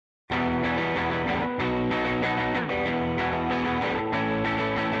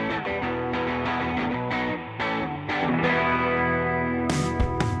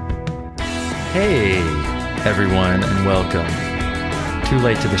Hey, everyone, and welcome. Too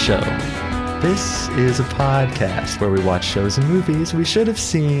late to the show. This is a podcast where we watch shows and movies we should have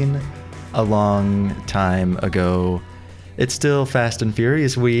seen a long time ago. It's still Fast and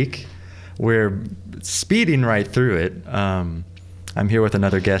Furious week. We're speeding right through it. I'm here with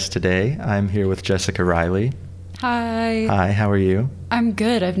another guest today. I'm here with Jessica Riley. Hi. Hi, how are you? I'm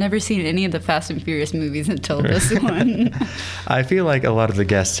good. I've never seen any of the Fast and Furious movies until this one. I feel like a lot of the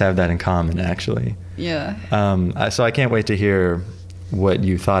guests have that in common, actually. Yeah. So I can't wait to hear what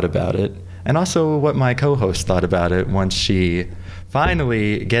you thought about it, and also what my co-host thought about it once she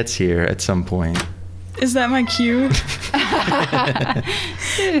finally gets here at some point. Is that my cue?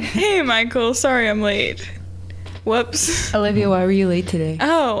 Hey, Michael. Sorry I'm late. Whoops. Olivia, why were you late today?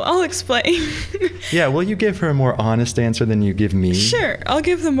 Oh, I'll explain. Yeah, will you give her a more honest answer than you give me? Sure, I'll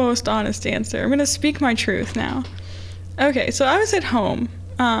give the most honest answer. I'm going to speak my truth now. Okay, so I was at home,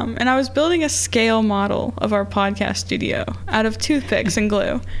 and I was building a scale model of our podcast studio out of toothpicks and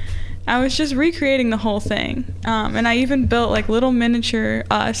glue. I was just recreating the whole thing, and I even built like little miniature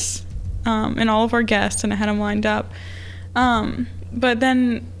us and all of our guests, and I had them lined up. But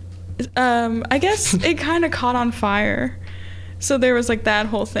then I guess it kind of caught on fire. So there was like that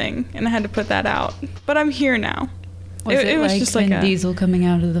whole thing, and I had to put that out. But I'm here now. It was like just like Vin Diesel coming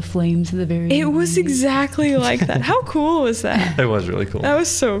out of the flames at the very end. It was exactly like that. How cool was that? It was really cool. That was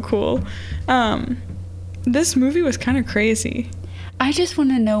so cool. This movie was kind of crazy. I just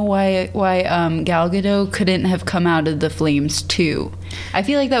want to know why Gal Gadot couldn't have come out of the flames too. I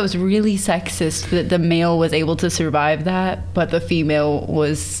feel like that was really sexist that the male was able to survive that, but the female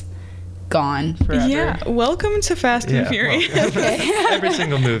was gone forever. Yeah, welcome to Fast and Furious. Well, every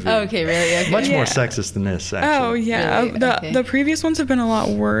single movie. Okay, really? Okay. Much more sexist than this, actually. Oh, yeah. Really? The previous ones have been a lot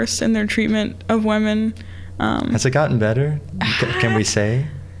worse in their treatment of women. Has it gotten better? Can we say?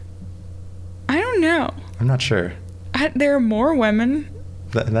 I don't know. I'm not sure. There are more women.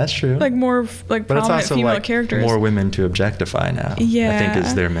 That's true. Like more like but it's prominent also female like characters. more women to objectify now. Yeah. I think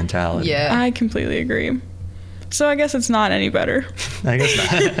is their mentality. Yeah. I completely agree. So I guess it's not any better. I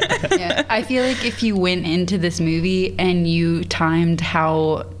guess not. Yeah, I feel like if you went into this movie and you timed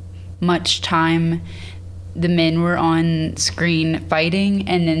how much time the men were on screen fighting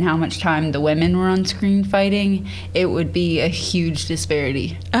and then how much time the women were on screen fighting, it would be a huge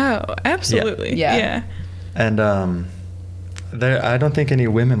disparity. Oh, absolutely. Yeah. And I don't think any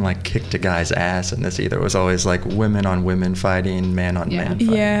women like kicked a guy's ass in this either. It was always like women on women fighting, man on man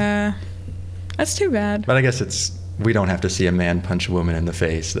fighting. Yeah. That's too bad. But I guess we don't have to see a man punch a woman in the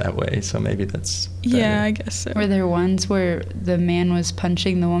face that way, so maybe that's better. Yeah, I guess so. Were there ones where the man was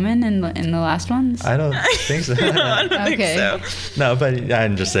punching the woman in the last ones? I don't think so. I don't think so. No, but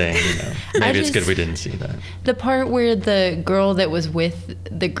I'm just saying, maybe it's good just- we didn't see that. The part where the girl that was with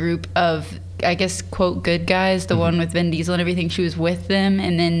the group of, I guess, quote, good guys, the one with Vin Diesel and everything, she was with them,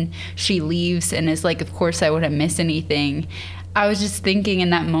 and then she leaves and is like, of course I wouldn't miss anything. I was just thinking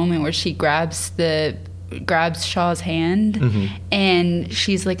in that moment where she grabs Shaw's hand, and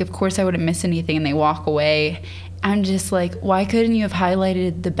she's like, of course I wouldn't miss anything, and they walk away. I'm just like, why couldn't you have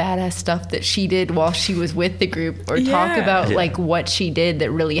highlighted the badass stuff that she did while she was with the group, or talk about like what she did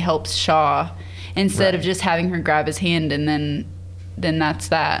that really helps Shaw, instead of just having her grab his hand and then that's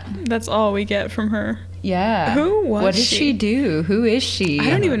that. That's all we get from her. Yeah. Who was What did she? she do? Who is she? I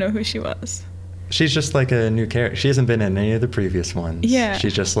don't even know who she was. She's just like a new character. She hasn't been in any of the previous ones. Yeah.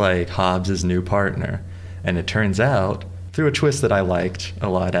 She's just like Hobbs' new partner. And it turns out, through a twist that I liked a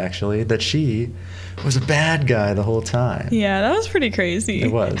lot actually, that she was a bad guy the whole time. Yeah, that was pretty crazy.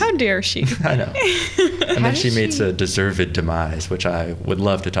 It was. How dare she? I know. And How then did she meets she- a deserved demise, which I would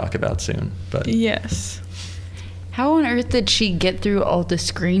love to talk about soon. But Yes. How on earth did she get through all the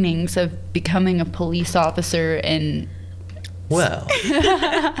screenings of becoming a police officer and... well,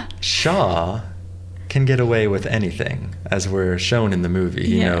 Shaw can get away with anything, as we're shown in the movie.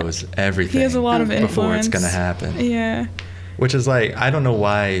 He Yeah. knows everything. He has a lot of influence. before it's going to happen. Yeah. Which is like, I don't know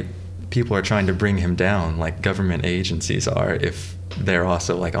why people are trying to bring him down like government agencies are if they're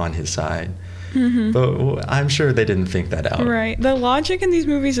also like on his side. But I'm sure they didn't think that out. Right. The logic in these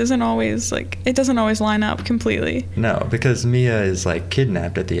movies isn't always like, it doesn't always line up completely. No, because Mia is like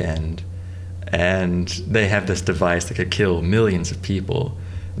kidnapped at the end, and they have this device that could kill millions of people.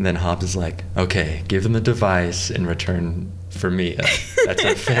 And then Hobbs is like, okay, give them the device in return for Mia. That's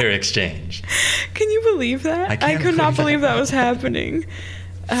a fair exchange. Can you believe that? I can't could not believe believe that. that was happening.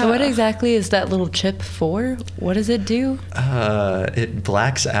 So what exactly is that little chip for? What does it do? It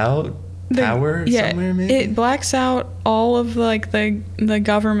blacks out power somewhere, maybe? It blacks out all of like the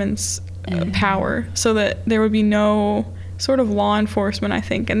government's power, so that there would be no sort of law enforcement, I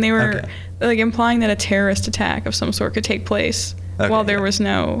think, and they were Okay. like implying that a terrorist attack of some sort could take place while there was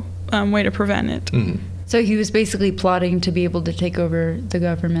no way to prevent it. Mhm. So he was basically plotting to be able to take over the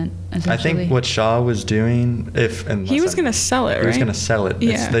government, I essentially. think what Shaw was doing, He was going to sell it, right? He was going to sell it.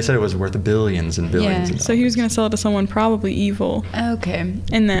 Yeah. They said it was worth billions and billions. Yeah. Of So he was dollars. going to sell it to someone probably evil, Okay.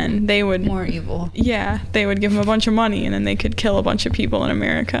 and then they would More evil. Yeah, they would give him a bunch of money, and then they could kill a bunch of people in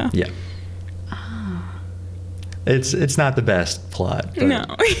America. Yeah. It's not the best plot. But No.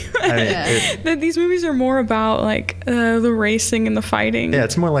 I mean, Yeah. These movies are more about like the racing and the fighting. yeah,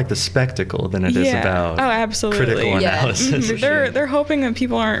 it's more like the spectacle than it is Yeah. about Oh, absolutely. critical Yeah. analysis. Mhm. They're hoping that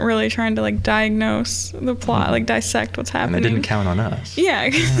people aren't really trying to like diagnose the plot, like dissect what's and happening. they didn't count on us. Yeah,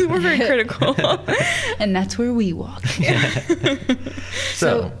 'cause we're very critical. And that's where we walk.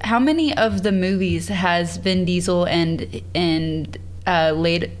 So, how many of the movies has Vin Diesel and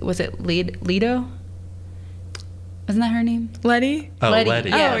Leto? Wasn't that her name? Letty? oh, Letty.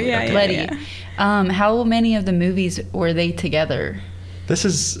 Letty. Oh, yeah, Okay. Letty. yeah. How many of the movies were they together? This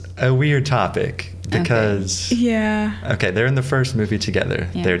is a weird topic because Yeah. okay, they're in the first movie together.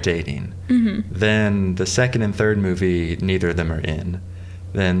 Yeah. They're dating. hmm Then the second and third movie, neither of them are in.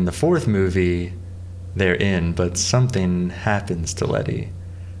 Then the fourth movie, they're in, but something happens to Letty.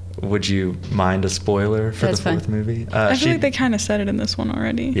 Would you mind a spoiler for That's the fourth fine. movie? I feel like they kind of said it in this one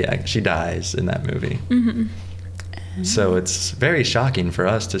already. Yeah, she dies in that movie. hmm So it's very shocking for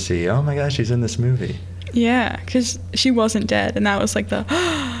us to see, oh my gosh, she's in this movie. Yeah, because she wasn't dead, and that was like the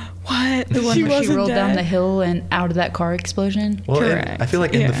what? The one she where she wasn't rolled down dead? the hill and out of that car explosion? Well, Correct, I feel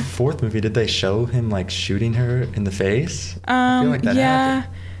like in the yeah. fourth movie, did they show him like shooting her in the face? I feel like that yeah,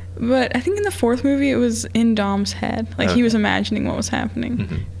 happened. but I think in the fourth movie it was in Dom's head. Like he was Okay. imagining what was happening.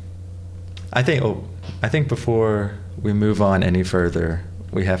 Mhm. I think before we move on any further,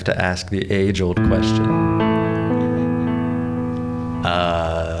 we have to ask the age-old question.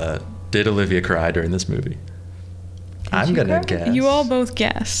 Did Olivia cry during this movie? I'm she gonna cry? guess. You all both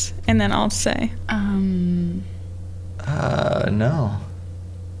guess, and then I'll say. No.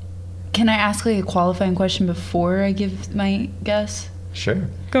 Can I ask like a qualifying question before I give my guess? Sure.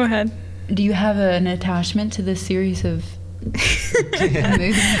 Go ahead. Do you have an attachment to this series of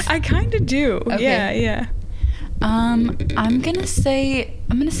movies? I kind of do. Okay. Yeah, yeah. I'm gonna say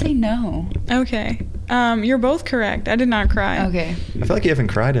no. Okay. You're both correct. I did not cry. Okay. I feel like you haven't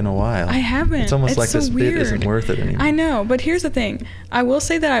cried in a while. I haven't. It's almost like so this weird. bit isn't worth it anymore. I know, but here's the thing. I will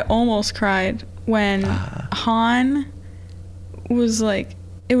say that I almost cried when Han was like,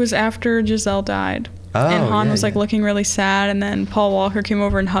 it was after Giselle died. Oh, and Han yeah, was like yeah. looking really sad, and then Paul Walker came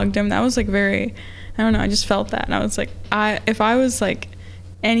over and hugged him. That was like very, I don't know, I just felt that. And I was like, if I was like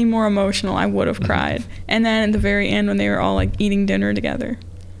any more emotional, I would have Mm-hmm. cried. And then at the very end when they were all like eating dinner together,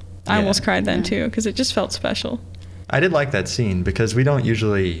 I Yeah. almost cried then Yeah. too, because it just felt special. I did like that scene because we don't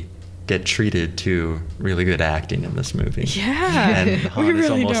usually get treated to really good acting in this movie. Yeah. And We Han is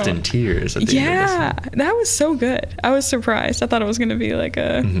really almost don't. in tears at the end of Yeah, this. that was so good. I was surprised. I thought it was gonna be like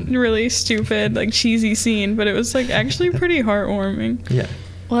a Mhm. really stupid, like cheesy scene, but it was like actually pretty heartwarming. Yeah.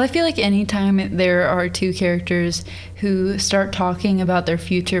 Well, I feel like anytime there are two characters who start talking about their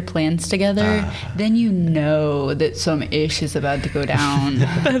future plans together, then you know that some ish is about to go down.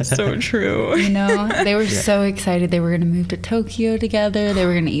 That's so true. You know, they were Yeah. so excited. They were going to move to Tokyo together. They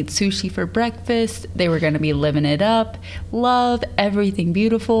were going to eat sushi for breakfast. They were going to be living it up, love, everything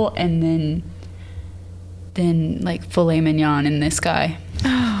beautiful, and then like filet mignon in the sky.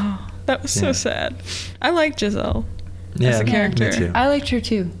 Oh, that was so Yeah. sad. I like Giselle. Yeah, a character. me too. I liked her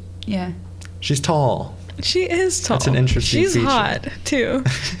too. Yeah. She's tall. She is tall. That's an interesting She's feature. hot too.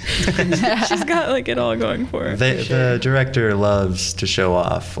 She's got like it all going for her. The, for sure. the director loves to show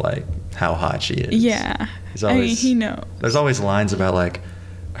off like how hot she is. Yeah. He's I mean, always- he knows. There's always lines about like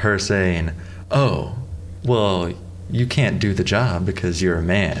her saying, "Oh, well, you can't do the job because you're a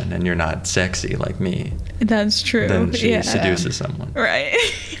man and you're not sexy like me." That's true. Then she yeah. seduces someone. Right.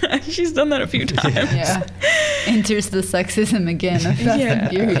 She's done that a few times. Yeah. Enters the sexism again of Fast Yeah. and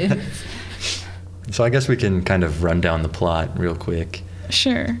Furious. So I guess we can kind of run down the plot real quick.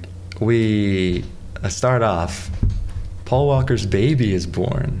 Sure. We start off. Paul Walker's baby is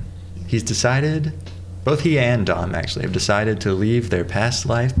born. He's decided, both he and Dom actually have decided to leave their past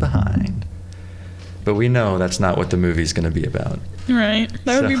life behind. But we know that's not what the movie's going to be about. Right.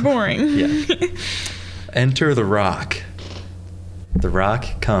 That would be So- boring. Yeah. Enter The Rock. The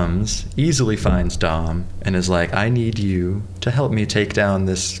Rock comes, easily finds Dom, and is like, I need you to help me take down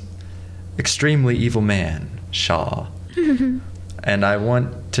this extremely evil man, Shaw. And I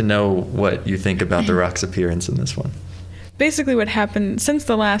want to know what you think about The Rock's appearance in this one. Basically what happened since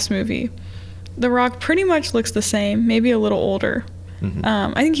the last movie, The Rock pretty much looks the same, maybe a little older. Mhm.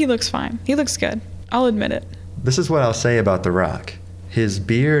 I think he looks fine. He looks good. I'll admit it. This is what I'll say about The Rock. His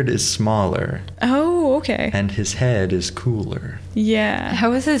beard is smaller, Oh, okay. and his head is cooler. Yeah.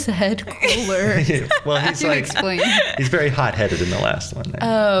 How is his head cooler? Well, he's Do like explain. he's very hot-headed in the last one.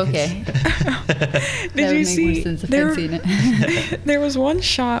 Oh, okay. Did That you would make see? more sense if I'd seen it. There was one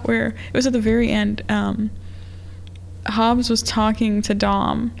shot where it was at the very end. Hobbs was talking to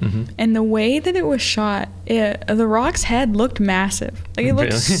Dom, Mhm. and the way that it was shot, The Rock's head looked massive. Like, it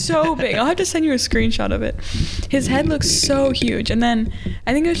looked Really? so big. I'll have to send you a screenshot of it. His head looks so huge. And then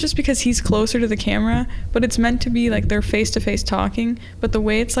I think it was just because he's closer to the camera, but it's meant to be like they're face to face talking. But the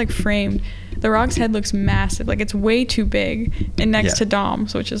way it's like framed, The Rock's head looks massive. Like, it's way too big, and next Yeah. to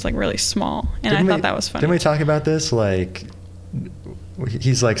Dom's, which is like really small. And Didn't I thought we- that was funny. Didn't we talk about this? Like,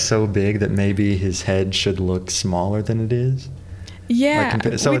 he's like so big that maybe his head should look smaller than it is. Yeah.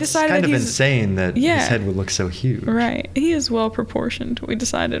 Like, so we it's decided kind that of he's insane that Yeah. his head would look so huge. right. He is well proportioned. We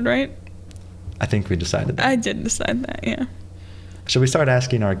decided, right? I think we decided that. I did decide that. Yeah. Should we start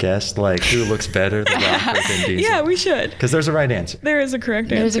asking our guest, like, who looks better, The Rock or Vin Diesel? Yeah, we should. Because there's a right answer. There is a correct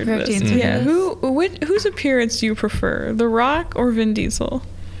There's answer. a correct to this. answer to Yeah. this. Whose appearance do you prefer, The Rock or Vin Diesel?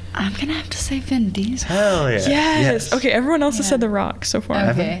 I'm gonna have to say Vin Diesel. Hell yeah. Yes. Okay. Everyone else has Yeah. said The Rock so far.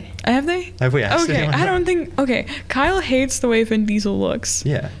 Have we? Okay. Have they? Have we asked Okay. anyone? I don't think. Okay. Kyle hates the way Vin Diesel looks.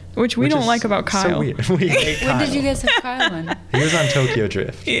 Yeah. Which we don't is like about Kyle. So weird. We hate Kyle. When did you guys have Kyle in? He was on Tokyo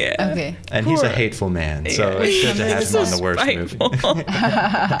Drift. Yeah. Okay. And he's a Poor- hateful man, so Yeah. it's good to have He's him on so the worst spiteful. movie.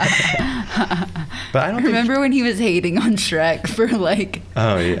 But I don't Remember think. when he was hating on Shrek for like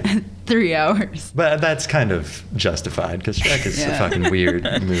Oh yeah. 3 hours? But that's kind of justified because Shrek is a Yeah. fucking weird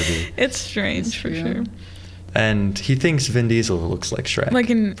movie, It's strange It's for true. sure. and he thinks Vin Diesel looks like Shrek, Like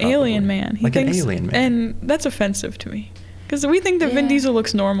an probably. alien man. He like thinks, an alien man. And that's offensive to me. Because we think that Vin Yeah. Diesel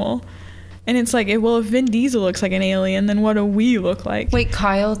looks normal. And it's like, well, if Vin Diesel looks like an alien, then what do we look like? Wait,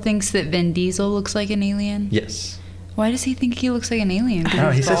 Kyle thinks that Vin Diesel looks like an alien? Yes. Why does he think he looks like an alien? 'Cause No,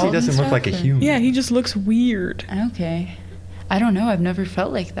 he he's says he bald and doesn't look stuff, like a or- human. Yeah, he just looks weird. Okay. I don't know. I've never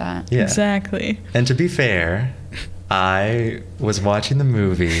felt like that. Yeah. Exactly. And to be fair, I was watching the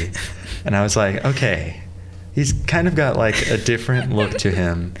movie, and I was like, okay, he's kind of got like a different look to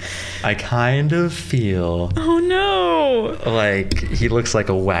him. I kind of feel Oh no! like he looks like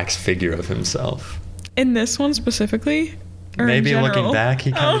a wax figure of himself. In this one specifically? Or in Maybe looking general? back,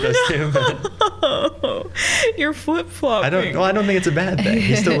 he kind of does too. no. You're flip flopping. I don't. Well, I don't think it's a bad thing.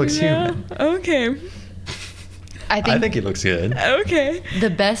 He still looks human. Okay. I think he looks good. Okay. The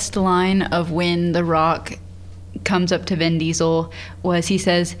best line of when The Rock comes up to Vin Diesel was he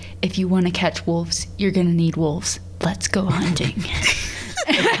says, "If you want to catch wolves, you're going to need wolves. Let's go hunting."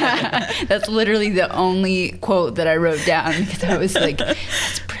 That's literally the only quote that I wrote down because I was like,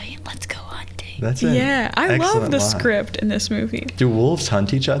 that's brilliant. Let's go hunting. That's it. Yeah, I love Excellent the line. script in this movie. Do wolves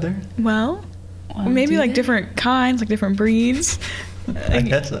hunt each other? Well, Well, maybe do like they? different kinds, like different breeds. I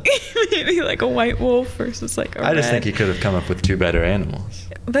guess so. Maybe like a white wolf versus like a I just red. think he could have come up with two better animals.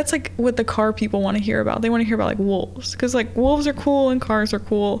 That's like what the car people want to hear about. They want to hear about like wolves because like wolves are cool and cars are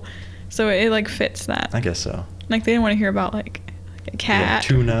cool, so it like fits that. I guess so. Like they didn't want to hear about like a cat, Like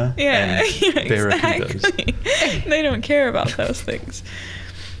tuna yeah, and yeah, barracudas. exactly. They don't care about those things.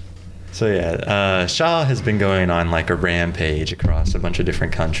 So yeah, Shaw has been going on like a rampage across a bunch of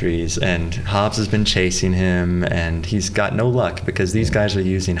different countries, and Hobbs has been chasing him, and he's got no luck because these guys are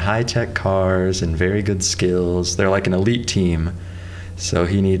using high-tech cars and very good skills. They're like an elite team, so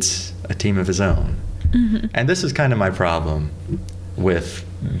he needs a team of his own. Mm-hmm. And this is kind of my problem with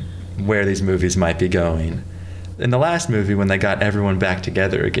where these movies might be going. In the last movie, when they got everyone back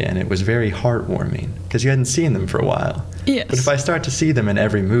together again, it was very heartwarming because you hadn't seen them for a while. Yes. But if I start to see them in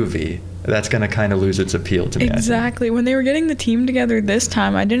every movie, that's going to kind of lose its appeal to me. I think. Exactly. When they were getting the team together this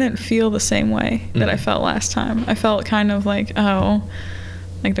time, I didn't feel the same way that I Mhm. felt last time. I felt kind of like, oh,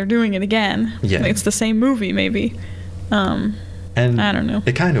 like they're doing it again. Yeah. Like it's the same movie, maybe. And I don't know.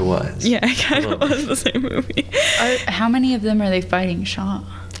 It kind of was. Yeah, it kind A of little was bit. the same movie. How many of them are they fighting Shaw?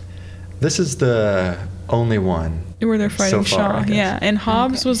 This is the only one. Where they're fighting so far, I Shaw. guess. Yeah, and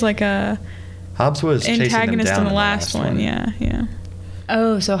Hobbs Okay. was like a Hobbs was chasing them antagonist down in the last one. Yeah, yeah.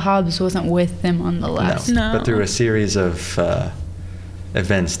 Oh, so Hobbs wasn't with them on the last. No. But through a series of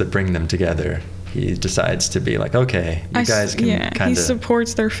events that bring them together, he decides to be like, okay, you guys can yeah, kind he of.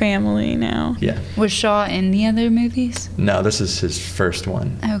 supports their family now. Yeah. Was Shaw in the other movies? No, this is his first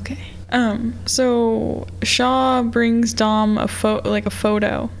one. Okay. So Shaw brings Dom a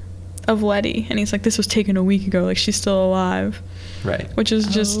photo of Letty, and he's like, "This was taken a week ago. Like she's still alive," Right. which is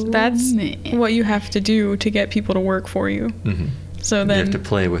just Oh, that's man. what you have to do to get people to work for you. hmm So then you have to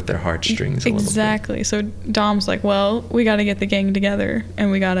play with their heartstrings a little bit. Exactly. So Dom's like, well, we got to get the gang together and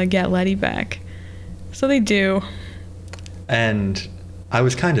we got to get Letty back. So they do. And I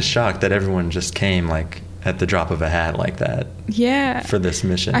was kind of shocked that everyone just came like at the drop of a hat like that. Yeah. For this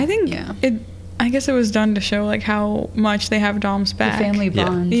mission. I think Yeah. I guess it was done to show like how much they have Dom's back. The family Yeah.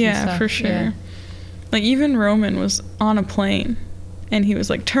 bond. Yeah, for sure. Yeah. Like even Roman was on a plane and he was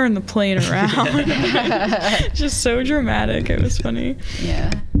like, turn the plane around. Just so dramatic. It was funny.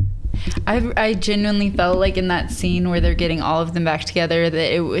 Yeah. I genuinely felt like in that scene where they're getting all of them back together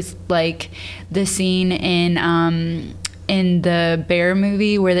that it was like the scene in the bear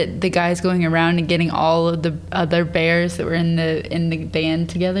movie where the guy's going around and getting all of the other bears that were in the band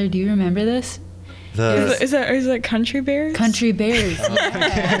together. Do you remember this? Is that Country Bears? Country Bears. Oh,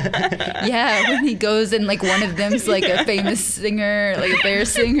 Yeah. Yeah, when he goes and like one of them's like a famous singer, like a bear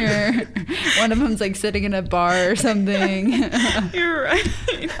singer. One of them's like sitting in a bar or something. You're right.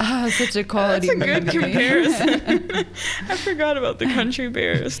 Ah, such a quality That's a good movie. comparison. I forgot about the Country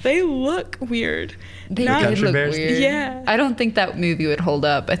Bears. They look weird. They Not- did Country look Bears? weird. Yeah. I don't think that movie would hold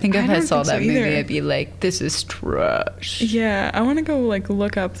up. I think if I I don't saw think so that movie, either. I'd be like, this is trash. Yeah, I want to go like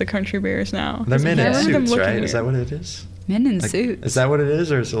look up the Country Bears now. They're 'Cause men I in remember them suits, looking right? Is that weird. what it is? Men in Like, suits. Is that what it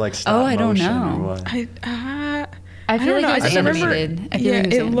is, or is it like stop Oh, I don't motion know. or what? I feel don't like know. it was I just remember- animated. I feel Yeah,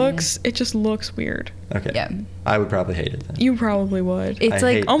 like it was animated. it just looks weird. Okay. Yeah. I would probably hate it then. You probably would. It's I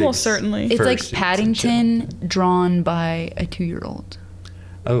like hate almost big certainly. it's fur like suits in Paddington general. drawn by a 2-year-old.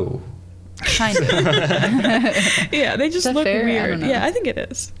 Oh. Kind of. Yeah, they just that look fair? I weird. don't know. Yeah, I think it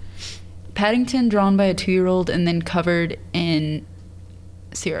is. Paddington drawn by a 2-year-old and then covered in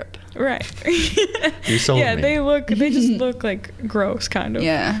syrup. Right. You sold yeah, me. they just look like gross kind of.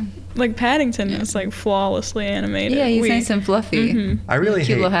 Yeah. Like Paddington is like flawlessly animated. Yeah, he's We- nice and fluffy. Mhm. I really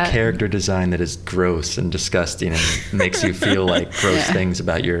Cute hate little hat. character design that is gross and disgusting and makes you feel like gross Yeah. things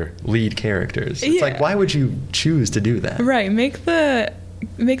about your lead characters. It's like, Yeah. why would you choose to do that? Right, make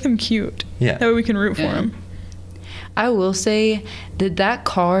them cute. Yeah. That way we can root for Yeah. them. I will say that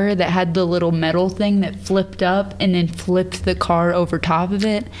car that had the little metal thing that flipped up and then flipped the car over top of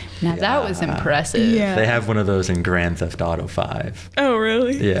it, now that was Yeah. impressive. Yeah. They have one of those in Grand Theft Auto 5. Oh,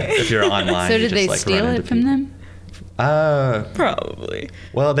 really? Yeah, if you're online. So you did just, they like, steal run it into from people. them? Probably.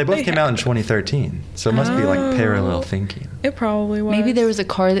 Well, they both They came out in have. 2013, so it must be like parallel Oh. thinking. It probably was. Maybe there was a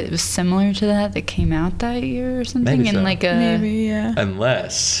car that was similar to that came out that year or something, Maybe and so. like a Maybe, yeah.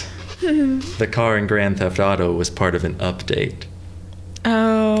 Unless the car in Grand Theft Auto was part of an update,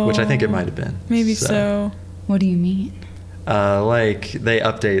 Oh. which I think it might have been. Maybe so. What do you mean? Like they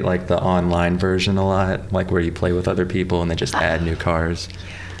update like the online version a lot, like where you play with other people and they just add new cars.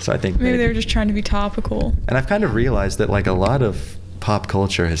 So I think Maybe they were just trying to be topical. And I've kind of realized that like a lot of pop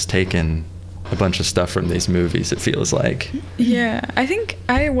culture has taken a bunch of stuff from these movies. It feels like. Yeah, I think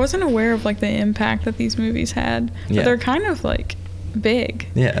I wasn't aware of like the impact that these movies had, but Yeah. they're kind of like big.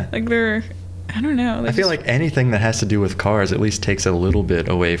 Yeah. Like they're, I don't know. I feel like anything that has to do with cars at least takes a little bit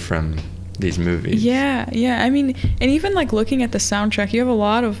away from these movies. Yeah, yeah. I mean, and even like looking at the soundtrack, you have a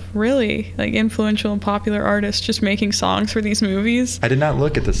lot of really like influential and popular artists just making songs for these movies. I did not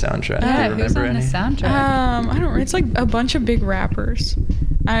look at the soundtrack. Yeah, Do you who's remember on any? the soundtrack? I don't. It's like a bunch of big rappers.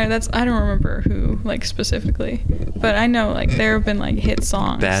 I don't remember who like specifically, but I know like there have been like hit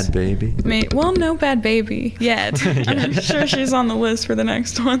songs. Bad Baby. Well, no Bad Baby yet. Yeah. I'm sure she's on the list for the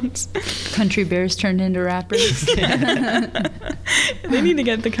next ones. Country Bears turned into rappers. They need to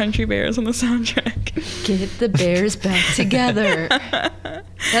get the Country Bears on the soundtrack. Get the bears back together.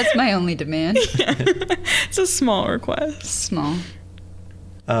 That's my only demand. It's a small request. Small.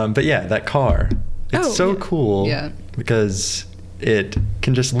 But yeah, that car. It's Oh, so yeah. cool. Yeah. Because it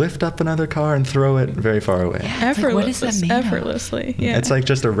can just lift up another car and throw it very far away. It's like, what is that made of? Effortlessly. Yeah. It's like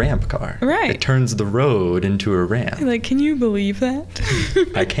just a ramp car. Right. It turns the road into a ramp. Like, can you believe that?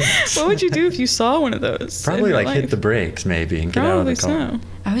 I can't. What would you do if you saw one of those? in Probably your like hit life? the brakes maybe and get out of Probably the car. so.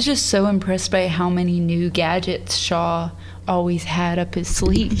 I was just so impressed by how many new gadgets Shaw always had up his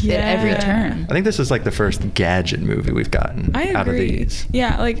sleeve at every Yeah. turn. I think this is like the first gadget movie we've gotten I agree. out of these.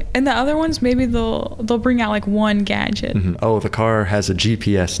 Yeah, like, and the other ones maybe they'll bring out like one gadget. Mhm. Oh, the car has a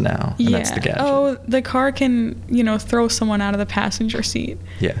GPS now, and Yeah. that's the gadget. Oh, the car can throw someone out of the passenger seat,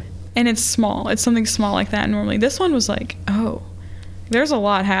 Yeah. and it's small. It's something small like that normally. This one was like, oh, there's a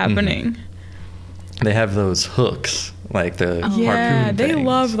lot happening. They have those hooks, like the Yeah, harpoon they things.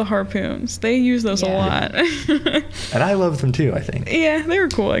 love the harpoons. They use those Yeah. a lot. And I love them too, I think. Yeah, they were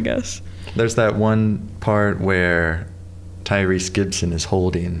cool, I guess. There's that one part where Tyrese Gibson is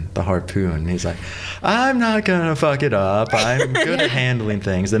holding the harpoon. He's like, I'm not gonna fuck it up. I'm good at handling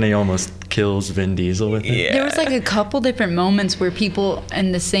things. Then he almost kills Vin Diesel with it. Yeah. There was like a couple different moments where people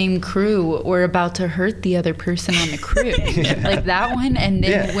in the same crew were about to hurt the other person on the crew. Like that one, and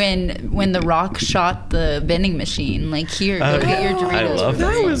then when The Rock shot the vending machine, like, here, go get your Doritos. I love for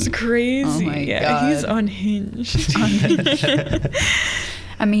that free. That was crazy. Oh my Yeah, he's God. unhinged.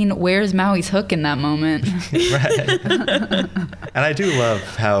 I mean, where's Maui's hook in that moment? Right. And I do love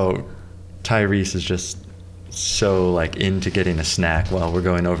how Tyrese is just so like into getting a snack while we're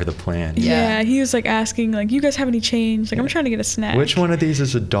going over the plan. Yeah, he was like asking, like, you guys have any change? Like, I'm trying to get a snack. Which one of these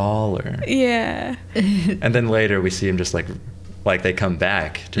is $1? Yeah. And then later we see him just like they come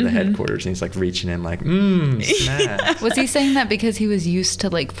back to the headquarters and he's like reaching in like, snacks. Was he saying that because he was used to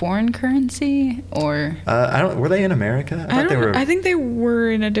like foreign currency, or? Were they in America? I don't know. I think they were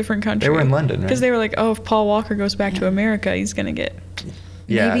in a different country. They were in London, right? Because they were like, oh, if Paul Walker goes back to America, he's going to get...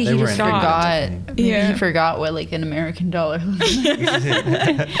 Yeah, maybe they he were just in England, forgot. I think. Maybe Yeah. he forgot what like an American dollar was.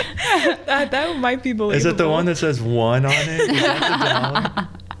 that might be believable. Is it the one that says 1 on it? Is that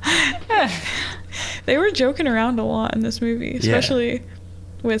the dollar? They were joking around a lot in this movie, especially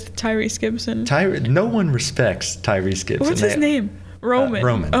with Tyrese Gibson. No one respects Tyrese Gibson. What's his name? Roman.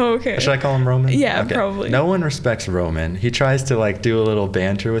 Roman. Oh, okay. Should I call him Roman? Yeah, Okay. probably. No one respects Roman. He tries to like do a little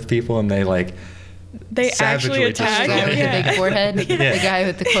banter with people, and they like They savagely actually The attack guy him. with Yeah. the big forehead. Yeah. The guy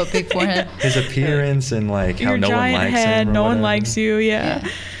with the quote big forehead. his appearance and like how Your no one giant likes head, him. or no one whatever. likes you. Yeah.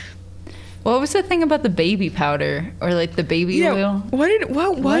 What was the thing about the baby powder or like the baby Yeah. oil?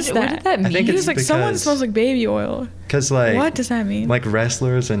 What was that? What did that I mean? think He it's was like, someone because- smells like baby oil. Because like What does that mean? Like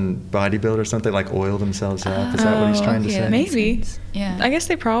wrestlers and bodybuilders, don't they like oil themselves up? Is that what he's Oh, trying to okay, say? that makes Maybe. sense. Yeah. I guess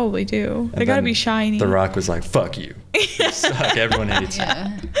they probably do. And They gotta then be shiny. The Rock was like, "Fuck you, you suck." Everyone hates you.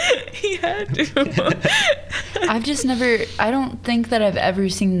 Yeah. He had to. I don't think that I've ever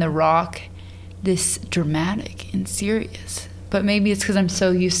seen The Rock this dramatic and serious. But maybe it's because I'm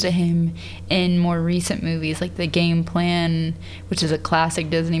so used to him in more recent movies, like The Game Plan, which is a classic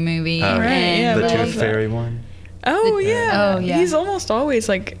Disney movie. Oh, Right, yeah, the I love Tooth that. Fairy one. Oh yeah. Oh, yeah. He's almost always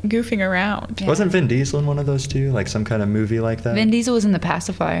like goofing around. Yeah. Wasn't Vin Diesel in one of those too? Like some kind of movie like that? Vin Diesel was in The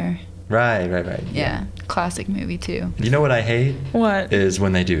Pacifier. Right. Yeah. Classic movie, too. You know what I hate? What? Is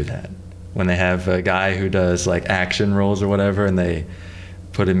when they do that. When they have a guy who does like action roles or whatever, and they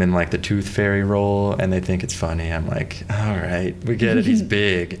put him in like the Tooth Fairy role, and they think it's funny. I'm like, all right, we get it. He's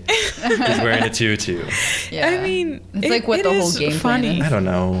big. He's wearing a tutu. Yeah. I mean, it's like what it the whole is game funny. plan is. I don't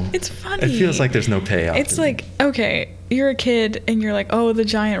know. It's funny. It feels like there's no payoff. It's to me. like, okay, you're a kid and you're like, oh, the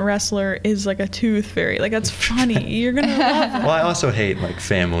giant wrestler is like a tooth fairy. Like, that's funny. You're gonna love that. Well, I also hate like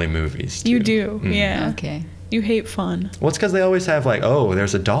family movies. You too. do, Mm. yeah. Okay. You hate fun. Well, it's because they always have like, oh,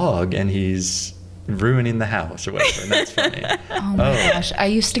 there's a dog and he's ruining the house or whatever, and that's funny. Oh my gosh. I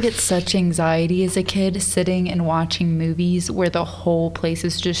used to get such anxiety as a kid sitting and watching movies where the whole place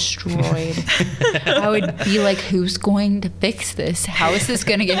is destroyed. I would be like, who's going to fix this? How is this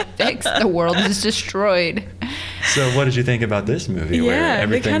going to get fixed? The world is destroyed. So, what did you think about this movie? where Yeah, they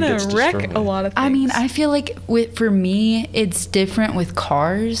everything kind gets of wreck destroyed? a lot of things. I mean, I feel like for me, it's different with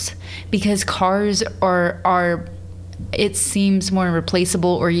cars because cars are it seems more replaceable,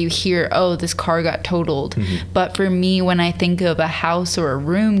 or you hear, oh, this car got totaled. Mm-hmm. But for me, when I think of a house or a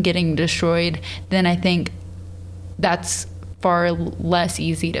room getting destroyed, then I think that's far less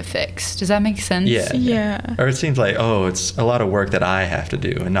easy to fix. Does that make sense? Yeah. Yeah. Or it seems like, oh, it's a lot of work that I have to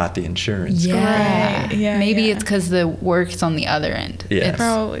do and not the insurance. Yeah. Right, yeah, Maybe yeah. it's because the work's on the other end. Yeah. It's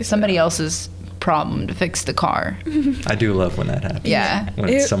Probably so. somebody else's problem to fix the car. I do love when that happens. Yeah. When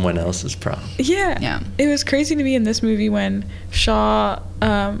it's It- someone else's problem. Yeah. Yeah. It was crazy to me in this movie when Shaw,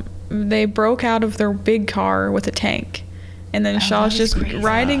 they broke out of their big car with a tank. And then Shaw's that was just crazy.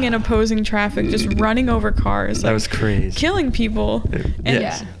 riding in opposing traffic, just running over cars. That like, was crazy. killing people. And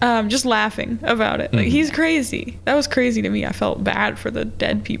Yes. just laughing about it. Like, Mhm. he's crazy. That was crazy to me. I felt bad for the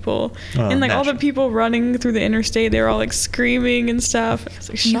dead people. Oh, and like all the naturally. people running through the interstate, they were all like screaming and stuff. I was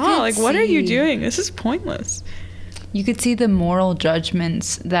like, You Shaw, could like what are you see- doing? This is pointless. You could see the moral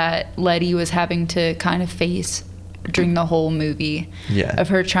judgments that Letty was having to kind of face during the whole movie. Yeah. Of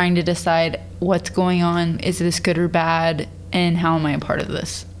her trying to decide what's going on, is this good or bad, and how am I a part of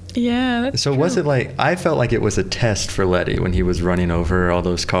this? Yeah, that's So was true. it like, I felt like it was a test for Letty when he was running over all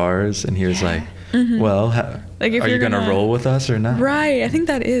those cars and he was like, well, Like, if are you you're going to gonna- roll with us or not? Right, I think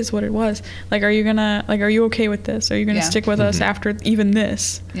that is what it was. Like, are you okay with this? Are you gonna Yeah. stick with us Mhm. after even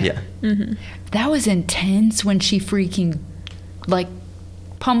this? Yeah. Mm-hmm. That was intense when she freaking, like,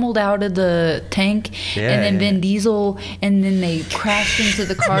 pummeled out of the tank, Yeah, and then yeah. Vin Diesel, and then they crashed into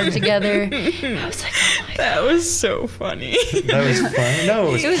the car together. I was like, oh That was so funny. That was funny. No,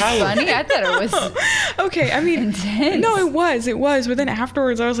 it was, It was powerful. funny. I thought it was. Okay, I mean, Intense. no, it was. But then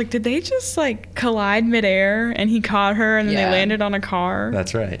afterwards, I was like, did they just like collide midair and he caught her and then Yeah. they landed on a car?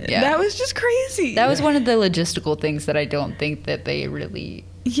 That's right. Yeah. That was just crazy. That was one of the logistical things that I don't think that they really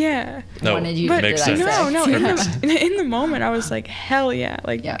yeah. No, wanted you But to makes dissect. sense. no, in the moment, I was like, hell yeah,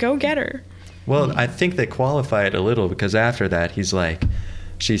 like Yeah. go get her. Well, I think they qualify it a little because after that, he's like,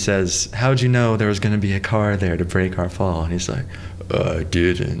 she says, "How'd you know there was going to be a car there to break our fall?" And he's like, "I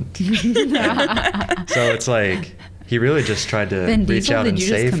didn't." So it's like he really just tried to Vin reach Diesel, out did and you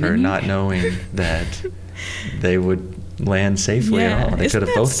just save come her, in not here? knowing that they would land safely Yeah, at all. They isn't could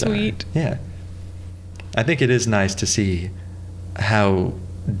have that both sweet? died. Yeah. I think it is nice to see how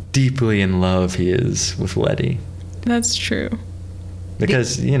deeply in love he is with Letty. That's true.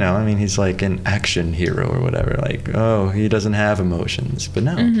 Because, you know, I mean, he's like an action hero or whatever. Like, oh, he doesn't have emotions. But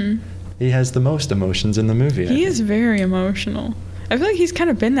no, Mhm. he has the most emotions in the movie. I He think. is very emotional. I feel like he's kind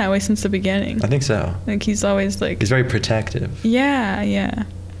of been that way since the beginning. I think so. Like he's always like, He's very protective. yeah.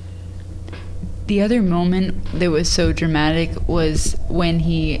 The other moment that was so dramatic was when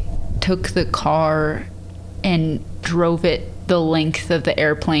he took the car and drove it the length of the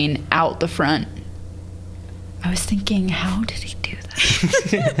airplane out the front. I was thinking, how did he do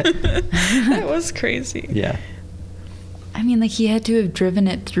that? That was crazy. Yeah. I mean, like he had to have driven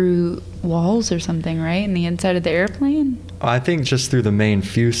it through walls or something, right? In the inside of the airplane? I think just through the main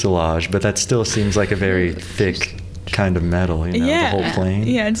fuselage, but that still seems like a very thick kind of metal, you know, Yeah. the whole plane.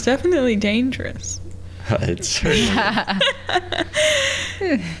 Yeah, it's definitely dangerous. It's certainly.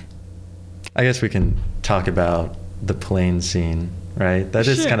 I guess we can talk about the plane scene, right? That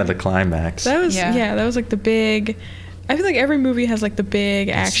is Sure. kind of the climax. That was Yeah. that was like the big. I feel like every movie has like the big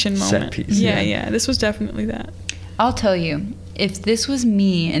action Set moment. piece, Yeah, yeah. yeah. This was definitely that. I'll tell you, if this was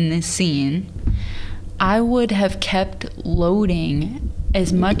me in this scene, I would have kept loading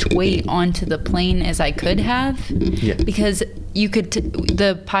as much weight onto the plane as I could have. Yeah. Because you could,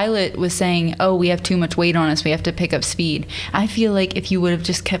 the pilot was saying, oh, we have too much weight on us, we have to pick up speed. I feel like if you would have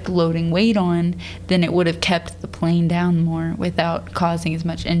just kept loading weight on, then it would have kept the plane down more without causing as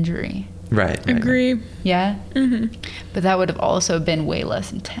much injury. Right. Agree. Yeah? hmm But that would have also been way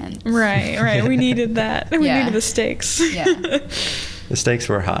less intense. Right. We needed that. We Yeah. needed the stakes. Yeah. The stakes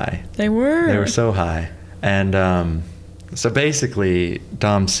were high. They were. They were so high. And so basically,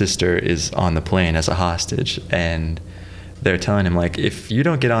 Dom's sister is on the plane as a hostage, and they're telling him, like, if you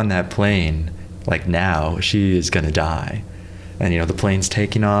don't get on that plane, like, now, she is going to die. And, you know, the plane's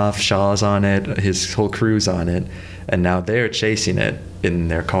taking off, Shaw's on it, his whole crew's on it, and now they're chasing it in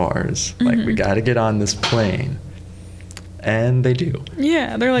their cars. Like, we Mhm. got to get on this plane. And they do.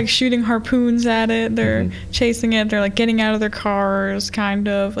 Yeah, they're like shooting harpoons at it. They're Mhm. chasing it. They're like getting out of their cars, kind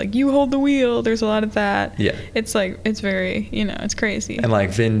of like you hold the wheel. There's a lot of that. Yeah. It's like it's very, it's crazy. And like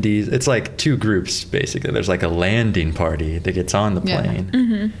Vin Diesel, it's like two groups basically. There's like a landing party that gets on the Yeah. plane,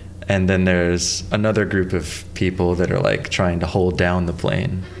 hmm and then there's another group of people that are like trying to hold down the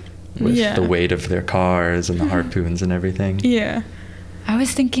plane with Yeah. the weight of their cars and the harpoons and everything. Yeah. I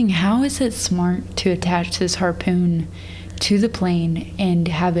was thinking, how is it smart to attach this harpoon to the plane and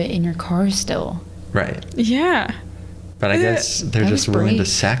have it in your car still? Right. Yeah. But I guess they're That just was willing to brave.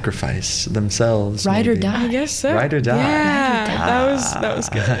 sacrifice themselves. Ride or maybe. die. I guess so. Ride or die. Yeah. Ride or That was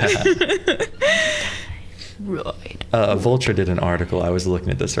good. Right. Vulture did an article. I was looking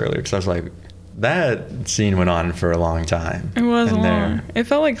at this earlier because I was like, that scene went on for a long time. It was And long. there- It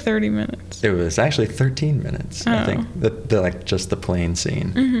felt like 30 minutes. It was actually 13 minutes, I Oh. think. The like just the plane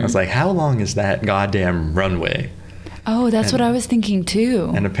scene. Mhm. I was like, how long is that goddamn runway? Oh, that's what And- I was thinking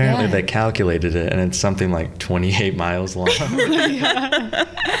too. And apparently Yeah. they calculated it, and it's something like 28 miles long.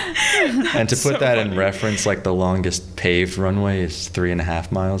 And to put So that in funny. reference, like the longest paved runway is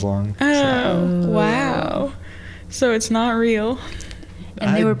 3.5 miles long. Oh, So- wow. So it's not real.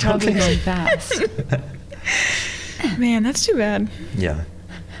 And they I were don't probably think going so. fast. Man, that's too bad. Yeah,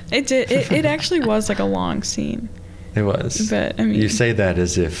 It did. It actually was like a long scene. it was. But, I mean- you say that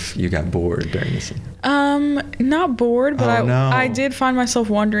as if you got bored during the scene. Not bored, but Oh, no. I did find myself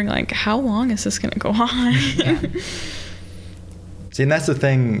wondering, like, how long is this gonna go on? See, and that's the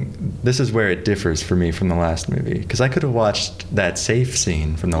thing. This is where it differs for me from the last movie, because I could have watched that safe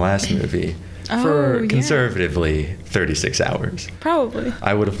scene from the last movie Oh, for yeah. conservatively 36 hours. Probably.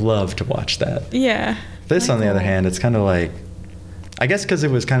 I would have loved to watch that. Yeah. This, on the other Michael. hand, it's kind of like, I guess because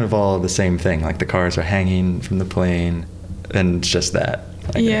it was kind of all the same thing. Like the cars are hanging from the plane, and it's just that.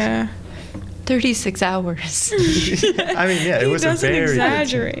 I guess. Yeah. 36 hours. I mean, yeah, it He was a doesn't very good scene.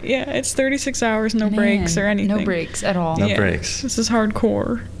 exaggerate. Yeah, it's 36 hours, no Man, breaks or anything. No breaks at all. No Yeah. breaks. This is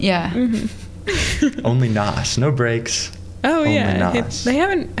hardcore. Yeah. hmm Only Nos, no breaks. Oh Only yeah, Nos. they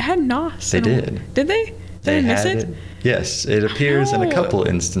haven't had Nos. They in a- did. Did they? Did I miss had it? Yes, it appears in a Oh. couple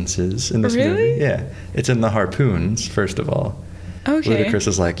instances in this Really? movie. Yeah, it's in the harpoons first of all. Okay. Ludacris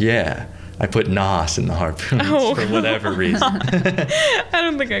is like, yeah, I put Nos in the harpoons Oh. for whatever reason. I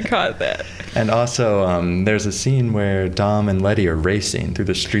don't think I caught that. And also, there's a scene where Dom and Letty are racing through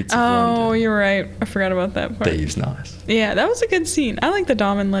the streets of Oh, London. you're right. I forgot about that part. They use Nos. Yeah, that was a good scene. I like the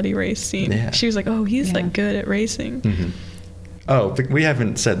Dom and Letty race scene. Yeah. She was like, "Oh, he's Yeah. like good at racing." Hmm. Oh, but we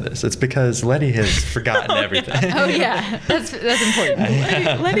haven't said this. It's because Letty has forgotten Oh, yeah. everything. Oh yeah, that's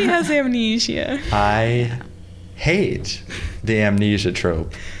important. Letty has amnesia. I hate the amnesia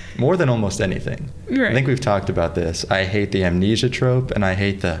trope more than almost anything. Right. I think we've talked about this. I hate the amnesia trope, and I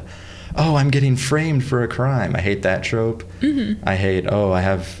hate the, oh, I'm getting framed for a crime. I hate that trope. Mm-hmm. I hate, oh, I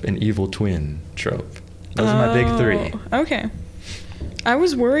have an evil twin trope. Those are my big three. Oh, okay. I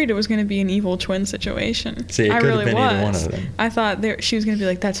was worried it was going to be an evil twin situation. See, it I could have really been was. either one of them. I thought she was going to be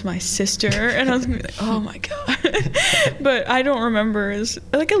like, "That's my sister," and I was going to be like, "Oh my god!" But I don't remember. It's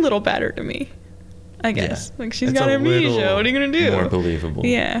like a little better to me, I guess. Yeah. Like she's It's got a amnesia. little What are you going to do? more believable.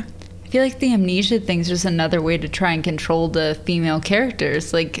 Yeah. I feel like the amnesia thing's just another way to try and control the female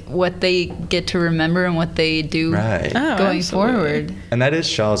characters, like what they get to remember and what they do Right. Oh, going absolutely. forward. And that is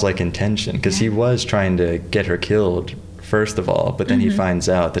Shaw's like intention, because he was trying to get her killed first of all, but then he finds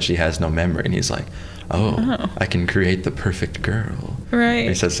out that she has no memory, and he's like, "Oh, I can create the perfect girl." Right.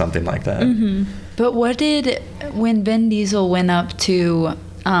 He says something like that. But what did, when Vin Diesel went up to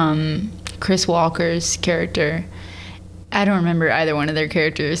Chris Walker's character, I don't remember either one of their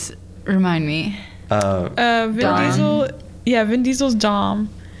characters. Remind me. Vin Dom. Diesel. Yeah, Vin Diesel's Dom,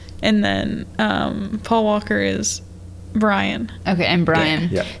 and then Paul Walker is Brian. Okay, and Brian.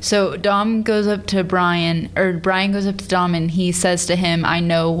 Yeah. So Dom goes up to Brian, or Brian goes up to Dom, and he says to him, "I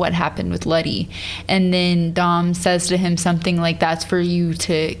know what happened with Letty." And then Dom says to him something like, "That's for you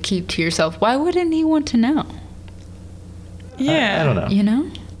to keep to yourself." Why wouldn't he want to know? Yeah. I don't know. You know?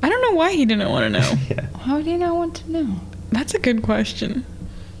 I don't know why he didn't want to know. Yeah. Why would he not want to know? That's a good question.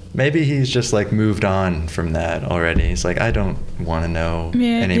 Maybe he's just like moved on from that already. He's like, I don't want to know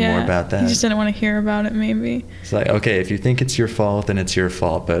any more about that. He just didn't want to hear about it, maybe. It's like, okay, if you think it's your fault, then it's your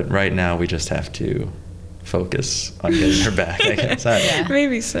fault. But right now, we just have to focus on getting her back, I guess. I don't know. Yeah.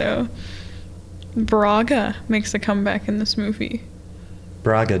 Maybe so. Braga makes a comeback in this movie.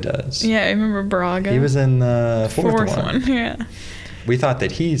 Braga does. Yeah, I remember Braga. He was in the fourth one. Yeah. We thought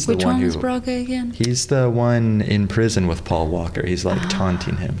that he's the Which one one who. was Braga again? He's the one in prison with Paul Walker. He's like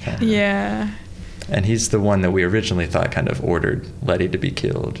taunting him. Kind of. Yeah. And he's the one that we originally thought kind of ordered Letty to be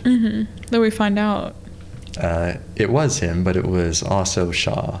killed. Mm-hmm. Then we find out. It was him, but it was also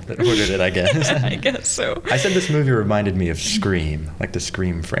Shaw that ordered it, I guess. I guess so. I said this movie reminded me of Scream, like the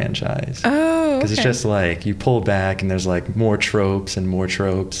Scream franchise. Oh, Because it's just like you pull back and there's like more tropes and more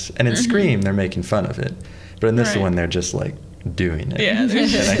tropes. And in Scream, they're making fun of it. But in this Right. one, they're just like doing it. Yeah, And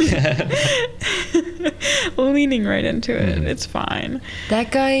I can't- leaning right into it. Mhm. It's fine.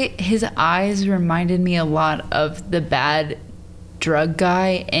 That guy, his eyes reminded me a lot of the bad drug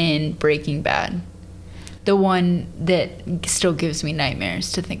guy in Breaking Bad. The one that still gives me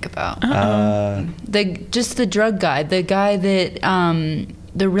nightmares to think about. Just the drug guy, the guy that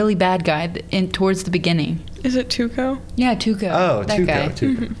the really bad guy towards the beginning. Is it Tuco? Yeah, Tuco. Oh, that Tuco, guy.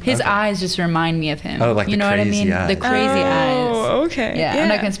 Tuco. His Okay. eyes just remind me of him. Oh, like you the know what I crazy mean? eyes. The crazy eyes. Oh, okay. Yeah, I'm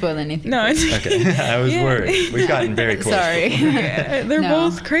not gonna spoil anything. No, it's Okay, I was Yeah. worried. We've gotten very close. Sorry. Yeah, they're No.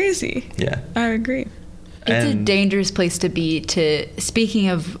 both crazy. Yeah. I agree. It's a And- dangerous place to be. Speaking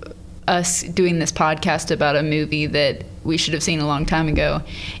of us doing this podcast about a movie that we should have seen a long time ago,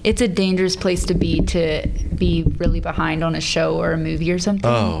 it's a dangerous place to be really behind on a show or a movie or something.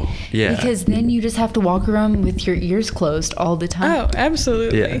 Oh, yeah. Because then you just have to walk around with your ears closed all the time. Oh,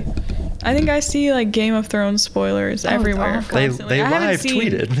 absolutely. Yeah. I think I see like Game of Thrones spoilers it's everywhere. awful. Constantly. They I haven't live seen-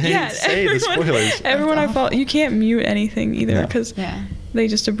 tweeted. They say the spoilers. Everyone I That's follow, you can't mute anything either No. because Yeah. they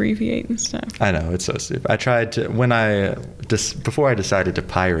just abbreviate and stuff. I know, it's so stupid. I tried to, before I decided to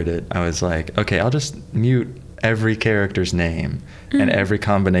pirate it, I was like, okay, I'll just mute every character's name and every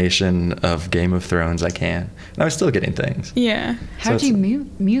combination of Game of Thrones I can. And I was still getting things. Yeah. How do it's- you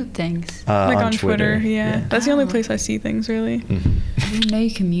mute things? Like on Twitter. Twitter, yeah. That's the only Oh. place I see things really. Mhm. I didn't know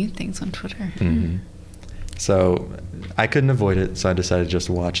you can mute things on Twitter. Mhm. So I couldn't avoid it, so I decided to just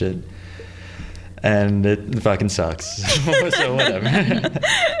watch it. And it fucking sucks. So whatever.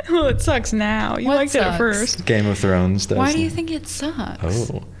 Well, it sucks now. You What liked it at sucks? first. Game of Thrones does. Why do you think it sucks?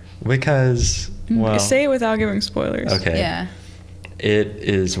 Oh, because, well. Say it without giving spoilers. Okay. Yeah. It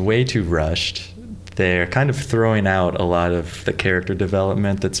is way too rushed. they're kind of throwing out a lot of the character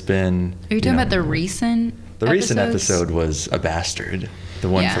development that's been. Are you talking about the recent? The recent episodes? episode was A Bastard, the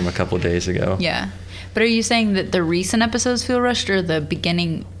one Yeah. from a couple days ago. Yeah, but are you saying that the recent episodes feel rushed or the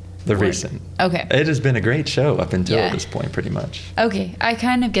beginning? The were- recent. Okay. It has been a great show up until Yeah. this point, pretty much. Okay, I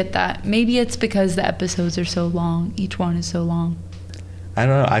kind of get that. Maybe it's because the episodes are so long. Each one is so long. I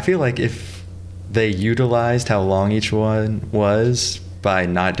don't know. I feel like if they utilized how long each one was by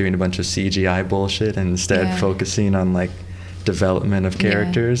not doing a bunch of CGI bullshit and instead Yeah. focusing on like development of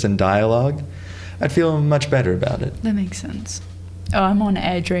characters and dialogue, I'd feel much better about it. That makes sense. Oh, I'm on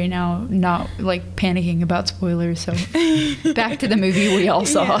edge right now, not like panicking about spoilers. So back to the movie we all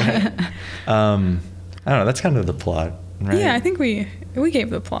saw. Yeah. I don't know. That's kind of the plot, right? Yeah, I think we gave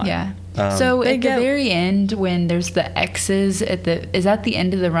the plot. Yeah. Um, So They at get- the very end, when there's the X's is that the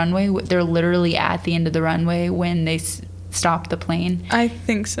end of the runway? They're literally at the end of the runway when they stop the plane. I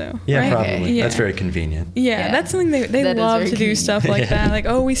think so. Yeah, right? probably. Yeah. That's very convenient. Yeah, Yeah. that's something they That is love very to do convenient. stuff like Yeah. that. Like,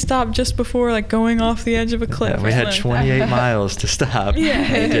 oh, we stopped just before like going off the edge of a cliff. Yeah, we or had something. 28 miles to stop. Yeah,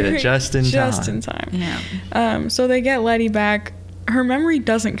 They did it just in time. Just in time. Yeah. So they get Letty back. Her memory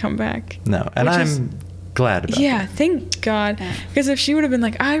doesn't come back. No, and Which I'm is- glad about Yeah, that. thank God. Yeah. Because if she would have been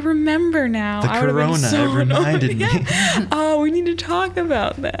like, I remember now. The I would've been Corona, so it reminded annoyed. me. Yeah. Oh, we need to talk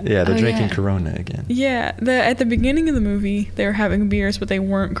about that. Yeah, they're Oh, drinking yeah. Corona again. Yeah, at the beginning of the movie, they were having beers, but they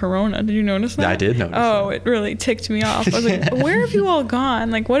weren't Corona. Did you notice that? I did notice Oh, that. it really ticked me off. I was like, where have you all gone?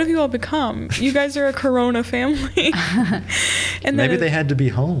 Like, what have you all become? You guys are a Corona family. And Maybe then they had to be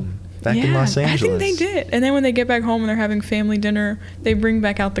home back in Los Angeles. I think they did. And then when they get back home and they're having family dinner, they bring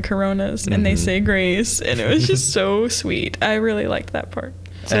back out the Coronas and they Mhm. say grace. And it was just so sweet. I really liked that part.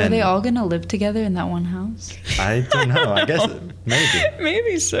 So are And- they all gonna live together in that one house? I don't know. I guess maybe.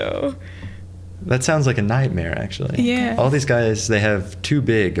 Maybe so. That sounds like a nightmare, actually. Yeah. All these guys, they have too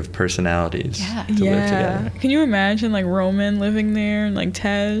big of personalities Yeah. to live together. Can you imagine like Roman living there and like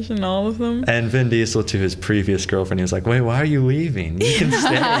Tej and all of them? And Vin Diesel to his previous girlfriend, he was like, "Wait, why are you leaving? You can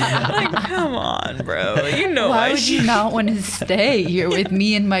stay." Like, come on, bro. You know Why I would you should- not want to stay here with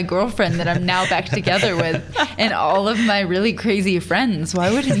me and my girlfriend that I'm now back together with and all of my really crazy friends?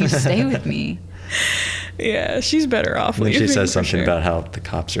 Why wouldn't you stay with me? Yeah, she's better off. And then she leaving, says for something sure. about how the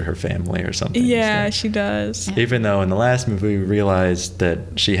cops are her family or something. Yeah, So- she does. Yeah. Even though in the last movie we realized that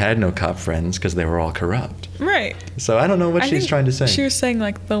she had no cop friends because they were all corrupt. Right. So I don't know what I she's think trying to say. She was saying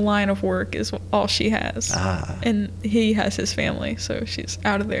like the line of work is all she has. Ah. And he has his family, so she's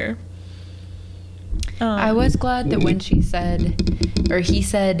out of there. I was glad that when she said, or he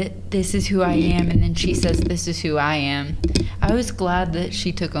said, "This is who I am," and then she says, "This is who I am," I was glad that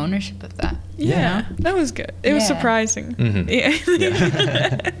she took ownership of that. Yeah, that was good. It was Yeah. surprising. Mhm. Yeah.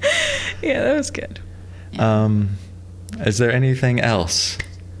 Yeah. Yeah, that was good. Is there anything else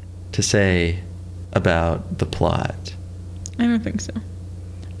to say about the plot? I don't think so.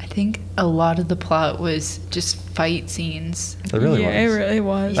 I think a lot of the plot was just fight scenes. It really yeah, was. it really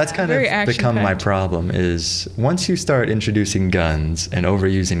was. That's kind Very of become my action-packed. problem is once you start introducing guns and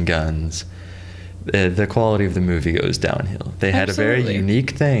overusing guns, the quality of the movie goes downhill. They had a very Absolutely.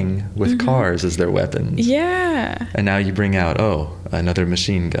 unique thing with Mhm. cars as their weapons. Yeah. And now you bring out, another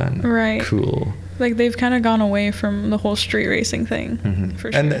machine gun. Right. Cool. Like they've kind of gone away from the whole street racing thing. Mhm.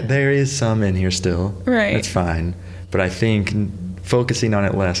 For sure. And there is some in here still. Right. That's fine. But I think focusing on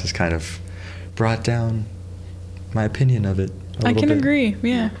it less has kind of brought down my opinion of it a I little can bit. agree.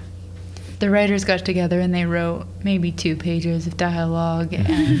 Yeah. The writers got together and they wrote maybe 2 pages of dialogue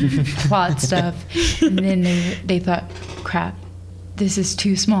and plot stuff, and then they thought, "Crap, this is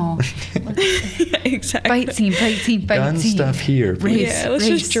too small." Exactly. Fight scene, fight scene, fight Gun scene. stuff here, please. Race, Yeah, let's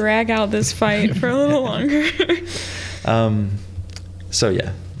race. just drag out this fight for a little longer. So yeah,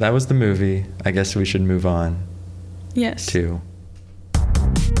 that was the movie. I guess we should move on Yes. to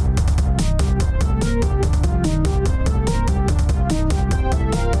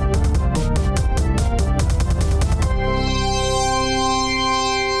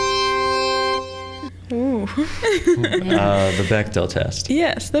Ooh. the Bechdel test.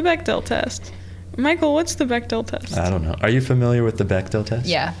 Yes, the Bechdel test. Michael, what's the Bechdel test? I don't know. Are you familiar with the Bechdel test?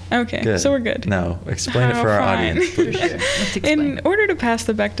 Yeah, Okay, Good. so we're good. No, explain it Oh, for our fine. audience, for please. sure. Let's explain. In order to pass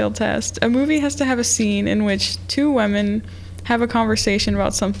the Bechdel test, a movie has to have a scene in which 2 women have a conversation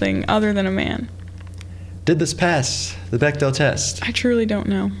about something other than a man. Did this pass the Bechdel test? I truly don't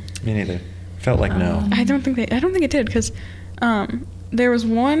know. Me neither. Felt like no. I don't think it did because there was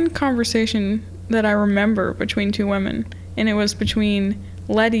one conversation that I remember between 2 women, and it was between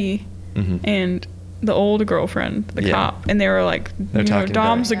Letty Mhm. and the old girlfriend, the Yeah. cop, and they were like, They're talking about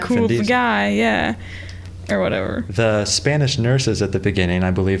Dom's a Vin cool Diesel. guy, yeah, or whatever. The Spanish nurses at the beginning,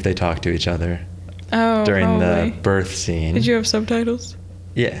 I believe they talked to each other Oh, during probably. the birth scene. Did you have subtitles?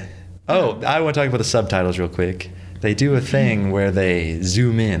 Yeah. Oh, I want to talk about the subtitles real quick. They do a thing where they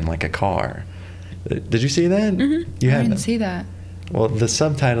zoom in like a car. Did you see that? Mm-hmm. You I hadn't. didn't see that. Well, the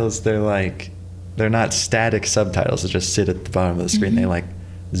subtitles, they're not static subtitles that just sit at the bottom of the screen. They like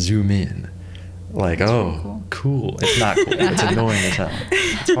zoom in. Like, That's oh, really cool. It's not cool. It's annoying as hell.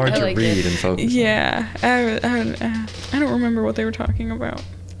 It's hard I to like read it. and focus on. Yeah. I don't remember what they were talking about.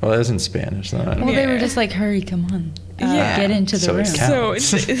 Well, it was in Spanish, so I don't Well, know. they were Yeah. just like, hurry, come on. Yeah. Get into the So it room.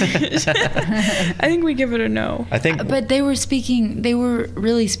 counts. So I think we give it a no. I think. But they were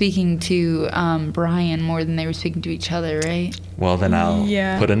really speaking to Brian more than they were speaking to each other, right? Well, then I'll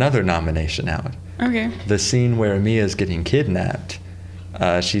Yeah. put another nomination out. Okay. The scene where Mia's getting kidnapped,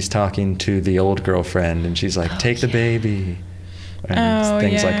 she's talking to the old girlfriend, and she's like, "Take the baby," and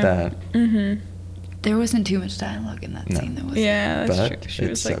things like that. Mm-hmm. There wasn't too much dialogue in that No. scene, though, was Yeah, that's But true. She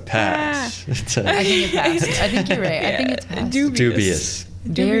was it's like, a pass. "Ah." It's a I think it passed. I think you're right. I think Yeah, it's passed. dubious.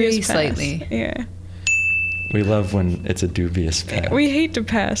 Very Dubious pass. slightly. Yeah. We love when it's a dubious pass. We hate to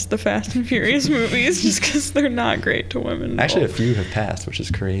pass the Fast and Furious movies just because they're not great to women. Actually, a few have passed, which is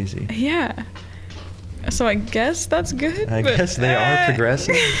crazy. Yeah. So I guess that's good. I but, guess they are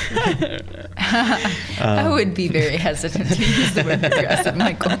progressive. I don't know. I would be very hesitant to use the word progressive,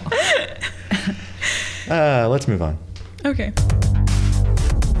 Michael. Let's move on. Okay.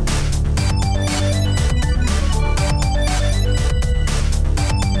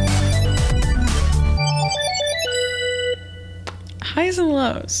 Highs and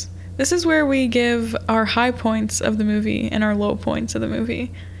lows. This is where we give our high points of the movie and our low points of the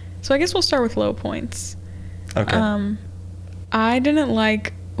movie. So I guess we'll start with low points. Okay. I didn't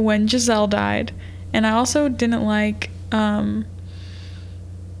like when Giselle died, and I also didn't like I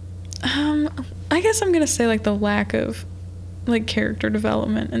guess I'm gonna say like the lack of like character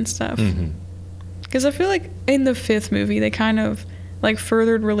development and stuff. Mhm. Because I feel like in the fifth movie they kind of like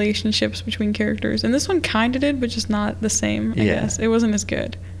furthered relationships between characters, and this one kind of did, but just not the same. I Yeah. guess it wasn't as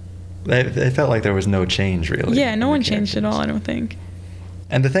good. It felt like there was no change, really. Yeah, in no the one changed at characters. all. I don't think.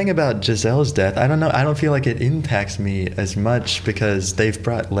 And the thing about Giselle's death, I don't know. I don't feel like it impacts me as much because they've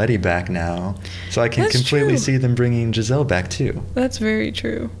brought Letty back now, so I can That's completely true. see them bringing Giselle back too. That's very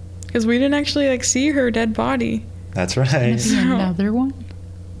true. Because we didn't actually like see her dead body. That's There's right. gonna be So- another one?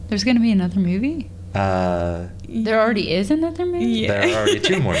 There's going to be another movie? Uh, There already is another movie? Yeah. There are already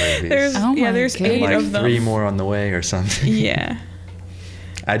 2 more movies. There's Oh my there's goodness. 8 like of them. 3 more on the way or something. Yeah.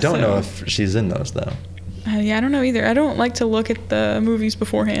 I don't know So- if she's in those though. Yeah, I don't know either. I don't like to look at the movies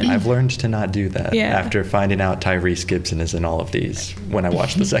beforehand. I've learned to not do that Yeah. after finding out Tyrese Gibson is in all of these when I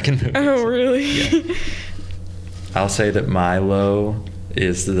watch the second movie. Oh, really? Yeah. I'll say that my low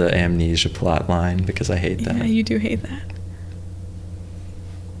is the amnesia plot line because I hate that. Yeah, you do hate that.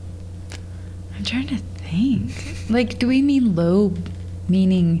 I'm trying to think. Like, do we mean low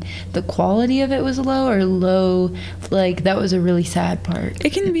meaning the quality of it was low, or low like that was a really sad part?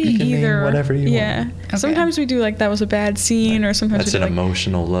 It can be It can mean either. whatever you yeah. want. Okay. Sometimes we do like that was a bad scene, or sometimes That's we an do like,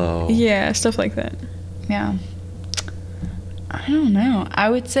 emotional low. yeah, stuff like that. Yeah. I don't know. I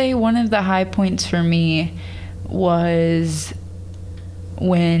would say one of the high points for me was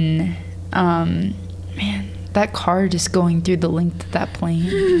when, man, that car just going through the length of that plane.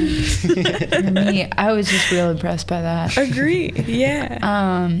 For me, I was just real impressed by that. Agree. Yeah.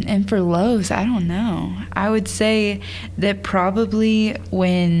 And for lows, I don't know. I would say that probably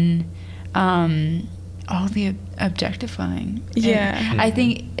when all the objectifying. And Yeah. I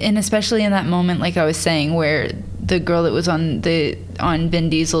think, and especially in that moment, like I was saying, where the girl that was on Vin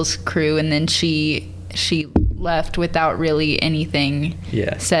Diesel's crew, and then she left without really anything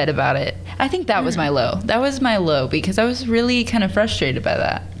Yeah. said about it. I think that was my low. That was my low because I was really kind of frustrated by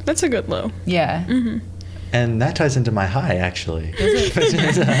that. That's a good low. Yeah. Hmm. And that ties into my high, actually.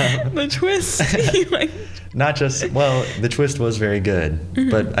 The twist. Like, Not just, well, the twist was very good, Mm-hmm.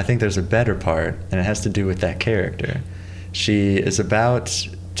 but I think there's a better part, and it has to do with that character. She is about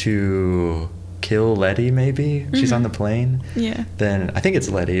to kill Letty, maybe? She's on the plane. yeah. Then, I think it's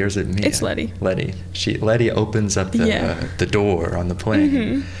Letty, or is it Mia? It's Letty. Letty opens up the door on the plane,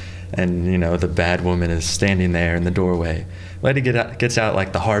 Mhm. and, you know, the bad woman is standing there in the doorway. Letty gets out,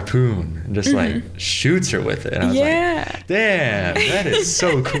 like, the harpoon, and just, like, shoots her with it. And I was Yeah. like, damn, that is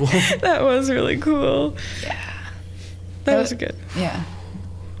so cool. That was really cool. Yeah. That was good. Yeah.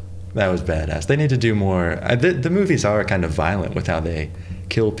 That was badass. They need to do more. The movies are kind of violent with how they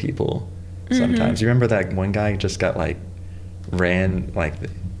kill people sometimes. You remember that one guy just got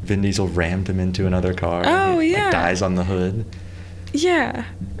Vin Diesel rammed him into another car. Oh, and he, yeah. dies on the hood. Yeah,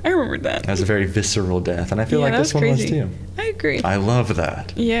 I remembered that. That was a very visceral death, and I feel Yeah, like that this was one crazy. was too. I agree. I love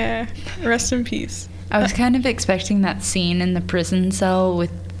that. Yeah, rest in peace. I was kind of expecting that scene in the prison cell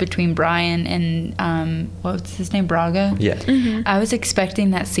between Brian and what's his name, Braga. Yeah. Mm-hmm. I was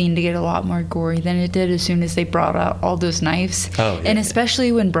expecting that scene to get a lot more gory than it did as soon as they brought out all those knives. Oh, yeah, and yeah.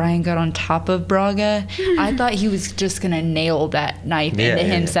 especially when Brian got on top of Braga, I thought he was just gonna nail that knife Yeah, into yeah,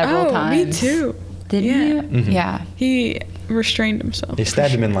 him yeah. several times. Me too. Didn't Yeah. you? Mhm. Yeah. He restrained himself. He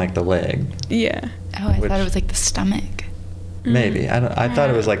stabbed him in like the leg. Yeah. Oh, I Which- thought it was like the stomach. Maybe. I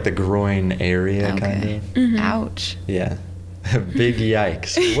thought it was like the groin area, kind Okay. of. Mhm. Ouch. Yeah. Big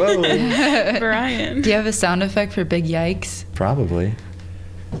yikes. Whoa. Brian. Do you have a sound effect for big yikes? Probably.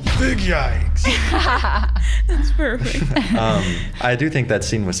 Big yikes. That's perfect. I do think that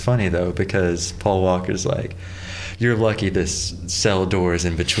scene was funny though, because Paul Walker's like, "You're lucky this cell door is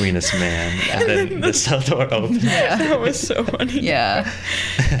in between us, man." And then the cell door opens. Yeah. That was so funny. Yeah.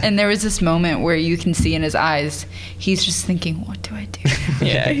 And there was this moment where you can see in his eyes, he's just thinking, what do I do?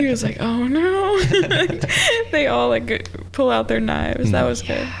 Yeah, he was like, "Oh no!" They all like pull out their knives. That was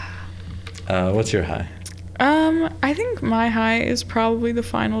good. What's your high? I think my high is probably the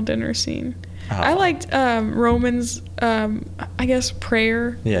final dinner scene. Oh. I liked Roman's, I guess,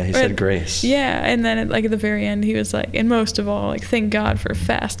 prayer. Yeah, he said grace. Yeah, and then at the very end, he was like, and most of all, like, thank God for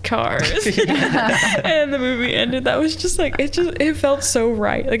fast cars. And the movie ended. That was just like, it felt so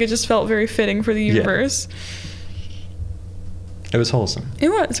right. Like, it just felt very fitting for the Yeah. universe. It was wholesome. It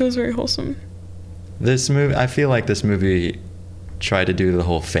was very wholesome. This movie, I feel like this movie tried to do the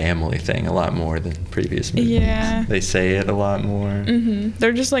whole family thing a lot more than previous movies. Yeah. They say it a lot more.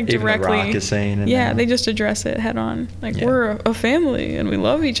 They're just like Even The directly. Rock is saying it Yeah, now. they just address it head on. Like, Yeah. we're a family and we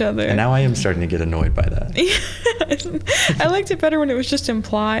love each other. And now I am starting to get annoyed by that. I liked it better when it was just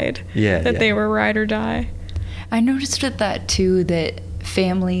implied Yeah, that yeah. they were ride or die. I noticed with that too, that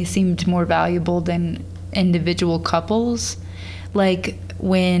family seemed more valuable than individual couples. Like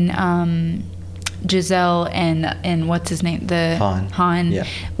when Giselle and what's his name, the Han. Yeah.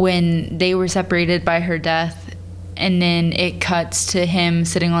 when they were separated by her death, and then it cuts to him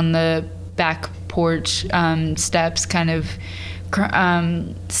sitting on the back porch steps, kind of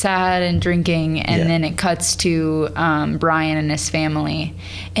sad and drinking, and Yeah. then it cuts to Brian and his family,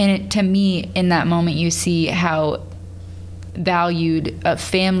 and to me in that moment you see how valued a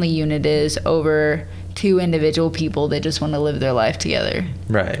family unit is over two individual people that just want to live their life together.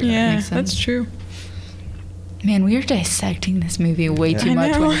 Right. Yeah, Makes sense. that's true. Man, we are dissecting this movie way too I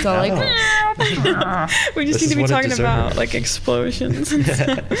much know. when it's all like We just This need to is be what it talking about deserves. like explosions and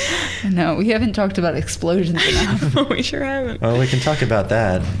stuff. no, we haven't talked about explosions enough. We sure haven't. Well, we can talk about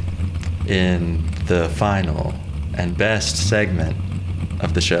that in the final and best segment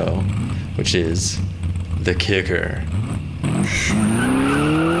of the show, which is the kicker.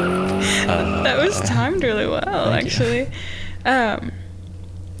 That was timed really well, Thank you. actually.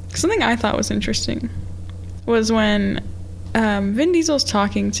 Something I thought was interesting was when Vin Diesel's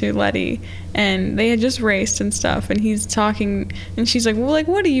talking to Letty, and they had just raced and stuff, and he's talking, and she's like, well, like,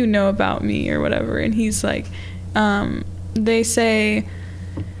 what do you know about me, or whatever, and he's like, they say,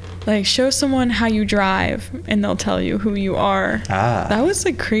 like, show someone how you drive, and they'll tell you who you are. Ah. That was,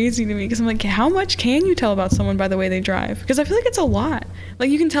 like, crazy to me, because I'm like, how much can you tell about someone by the way they drive? Because I feel like it's a lot. Like,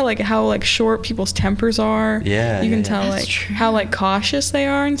 you can tell, like, how, like, short people's tempers are. Yeah, You can yeah, tell, yeah. That's like, true. how, like, cautious they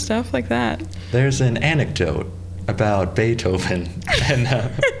are and stuff like that. There's an anecdote about Beethoven,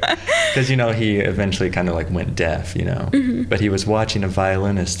 and because he eventually kind of like went deaf, Mm-hmm. but he was watching a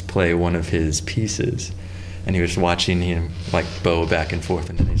violinist play one of his pieces, and he was watching him like bow back and forth,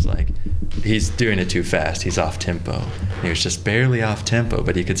 and then he's doing it too fast, he's off tempo, and he was just barely off tempo,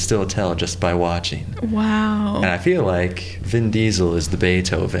 but he could still tell just by watching. Wow. And I feel like Vin Diesel is the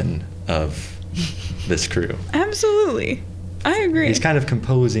Beethoven of this crew. Absolutely. I agree. He's kind of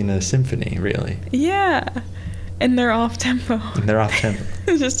composing a symphony, really. Yeah. And they're off tempo. And they're off tempo.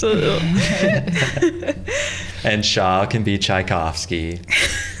 Just a little. And Shaw can be Tchaikovsky.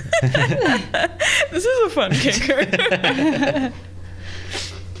 This is a fun kicker.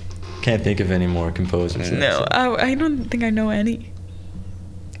 Can't think of any more composers. No, I don't think I know any.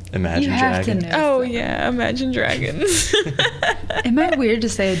 Imagine You have to Dragons. know. Oh, yeah. Imagine Dragons. Am I weird to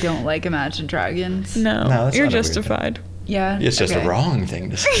say I don't like Imagine Dragons? No, No, that's you're not a weird justified. Yeah. It's just okay. a wrong thing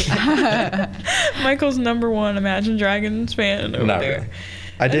to say. Michael's #1 Imagine Dragons fan over Not there. really.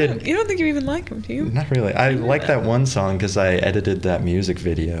 I did. You don't think you even like them, do you? Not really. I like that one song because I edited that music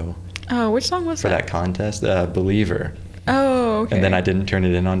video Oh, which song was for that contest, Believer. Oh, okay. And then I didn't turn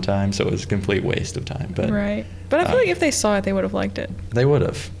it in on time, so it was a complete waste of time. But Right. But I feel like if they saw it, they would have liked it. they would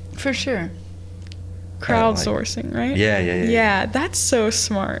have. For sure. crowdsourcing, right? Yeah. Yeah, that's so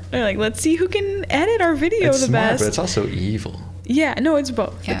smart. They're like, let's see who can edit our video It's the smart, best. but it's also evil. Yeah, no, it's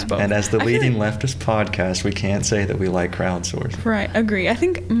both. Yeah. It's both. And as the I feel leading like- leftist podcast, we can't say that we like crowdsourcing. Right, agree. I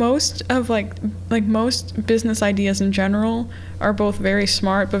think most of like most business ideas in general are both very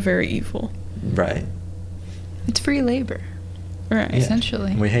smart but very evil. Right. It's free labor. Right. Yeah.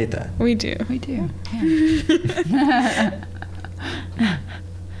 Essentially. We hate that. We do. We do. Yeah.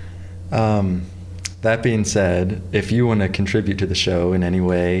 That being said, if you want to contribute to the show in any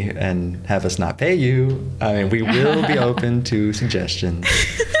way and have us not pay you, I mean, we will be open to suggestions.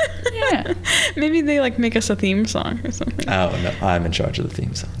 Yeah. Maybe they like make us a theme song or something. Oh, no, I'm in charge of the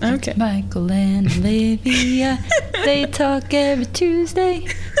theme song. Okay. Michael and Olivia, they talk every Tuesday.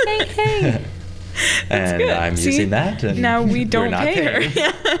 Hey, hey. That's And good. I'm See? using that. And Now we we're don't not pay paying.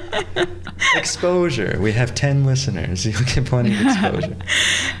 her. Exposure. We have 10 listeners. You'll get plenty of exposure.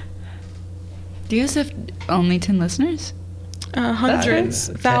 Do you guys have only 10 listeners? Hundreds,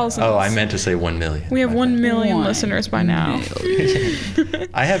 I- thousands. Oh, I meant to say 1 million. We have My 1 bad. million 1 listeners by now. million.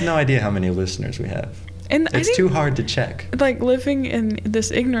 I have no idea how many listeners we have. And I It's think, too hard to check. like, living in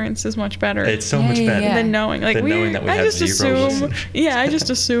this ignorance is much better. It's so Yeah, much yeah, better. yeah. than knowing. Like Than knowing that we I have just 0 assume. listeners. Yeah, I just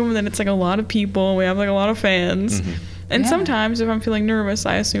assume that it's like a lot of people. We have like a lot of fans. Mhm. And Yeah. sometimes if I'm feeling nervous,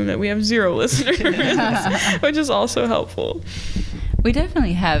 I assume that we have 0 listeners, which is also helpful. We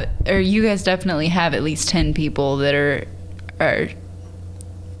definitely have, or you guys definitely have at least 10 people that are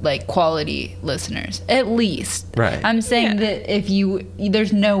like quality listeners. At least. Right. I'm saying Yeah. that if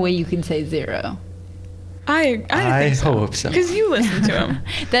there's no way you can say 0. I I think so. hope so. Because you listen to them.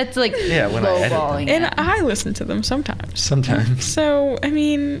 That's like Yeah, when I edit them. lowballing And it. I listen to them sometimes. Sometimes. So, I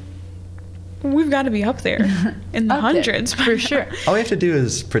mean, we've got to be up there in the Up there, hundreds. for sure. All we have to do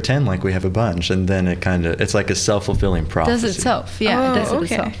is pretend like we have a bunch, and then it's like a self-fulfilling prophecy. Does itself. Yeah, Oh, it does it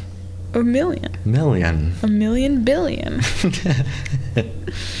okay. itself. A million. Million. A million billion.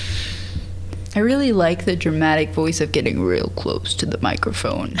 I really like the dramatic voice of getting real close to the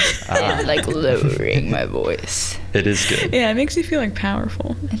microphone and like lowering my voice. It is good. Yeah, it makes you feel like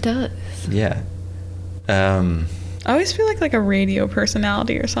powerful. It does. Yeah. I always feel like a radio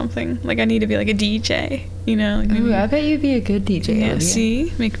personality or something. Like I need to be like a DJ, you know? Like Ooh, I bet you'd be a good DJ. yeah, Olivia.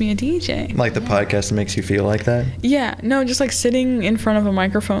 see? Make me a DJ. like the podcast makes you feel like that. Yeah, no, just like sitting in front of a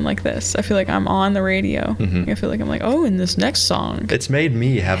microphone like this. I feel like I'm on the radio. Mhm. I feel like I'm like, oh, in this next song. It's made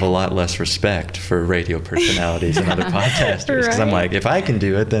me have a lot less respect for radio personalities and other podcasters because I'm Right. like, if I can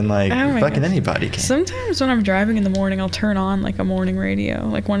do it, then like Oh my fucking gosh. anybody can. Sometimes when I'm driving in the morning, I'll turn on like a morning radio,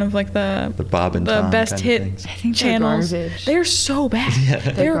 like one of like the Bob and Tom best kind of hit things. I think they're channels. garbage. They're so bad. Yeah.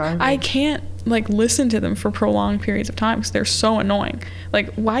 They're garbage. I can't like listen to them for prolonged periods of time because they're so annoying.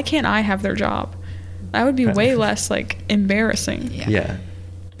 Like, why can't I have their job? That would be way less like embarrassing. Yeah. Yeah.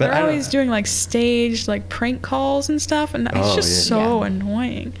 But They're I don't- always doing like staged like prank calls and stuff, and it's Oh, just yeah. so Yeah.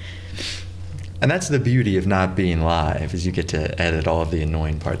 annoying. And that's the beauty of not being live is you get to edit all of the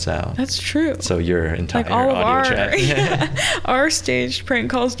annoying parts out. That's true. So your entire like all of audio our track. our staged prank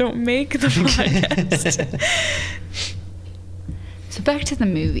calls don't make the podcast. So back to the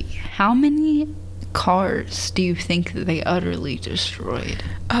movie. How many cars do you think that they utterly destroyed?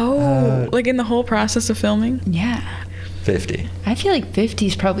 Oh, like in the whole process of filming? Yeah. 50. I feel like 50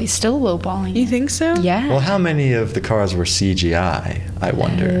 is probably still lowballing. You it. think so? Yeah. Well, how many of the cars were CGI? I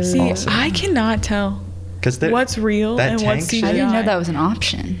wonder. See, also. I cannot tell 'Cause there- what's real that and what's tank CGI. shit- I didn't know that was an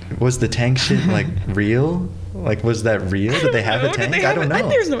option. Was the tank shit like real? Like, was that real? Did they have a tank? I don't know.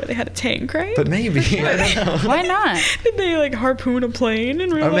 There's no way they had a tank, right? But maybe. I don't know. Why not? Did they like harpoon a plane in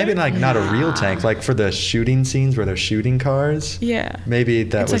real Or maybe life? like not a real tank, like for the shooting scenes where they're shooting cars. Yeah. Maybe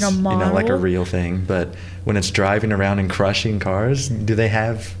that It's was like a like a model. real thing. But when it's driving around and crushing cars,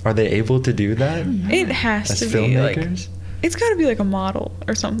 are they able to do that It has as to be like filmmakers? it's got to be like a model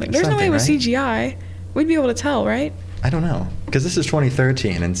or something. There's no way Something, with right? CGI we'd be able to tell, right? I don't know, because this is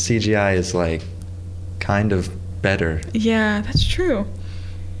 2013 and CGI is like kind of better. Yeah, that's true.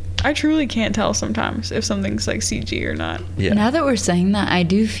 I truly can't tell sometimes if something's like CG or not. Yeah. Now that we're saying that, I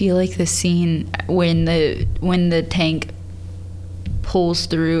do feel like the scene when the tank pulls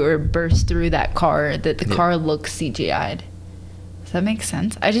through or bursts through that car, that the Yeah. car looks CGI'd. Does that make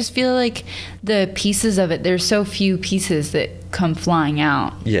sense? I just feel like the pieces of it, there's so few pieces that come flying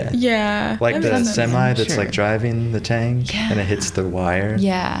out. Yeah. Yeah. Like that the makes sense. semi that's Sure. like driving the tank and it hits the wire.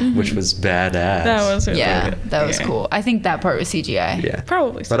 Yeah. Which was badass. That was really Yeah, good. that was Yeah. cool. I think that part was CGI. Yeah.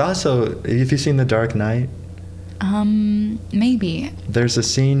 Probably so. But also, have you seen The Dark Knight? Maybe. There's a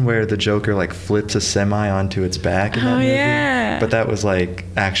scene where the Joker like flips a semi onto its back in that movie. Yeah. But that was like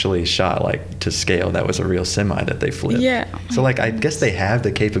actually shot like to scale. That was a real semi that they flipped. Yeah. So like I guess they have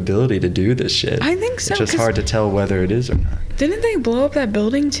the capability to do this shit. I think so, It's just 'cause- hard to tell whether it is or not. Didn't they blow up that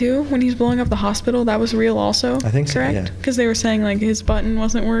building too when he's blowing up the hospital? That was real also. I think so, correct? yeah. Because they were saying like his button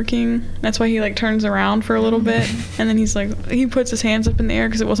wasn't working. That's why he like turns around for a little bit, and then he's like he puts his hands up in the air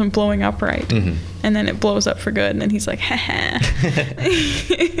because it wasn't blowing up right, Mhm. and then it blows up for good, and then he's like, ha.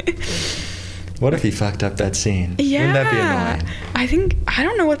 What if he fucked up that scene? Yeah. Wouldn't that be annoying? I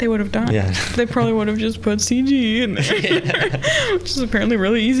don't know what they would have done. Yeah. They probably would have just put CG in there, which is apparently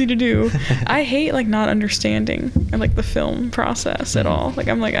really easy to do. I hate like not understanding like the film process at Mhm. all. Like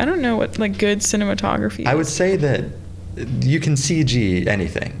I'm like, I don't know what like good cinematography I would is. say that you can CG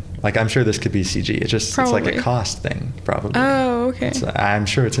anything. Like I'm sure this could be CG. It's like Probably. a cost thing, probably. Oh, okay. I'm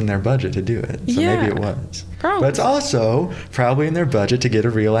sure it's in their budget to do it. So Yeah. maybe it was. Probably. But it's also probably in their budget to get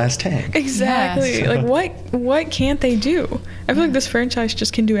a real ass tank. Exactly. Yeah, so- Like what can't they do? I feel like this franchise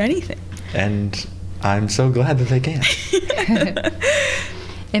just can do anything. And I'm so glad that they can.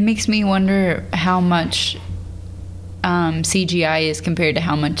 It makes me wonder how much CGI is compared to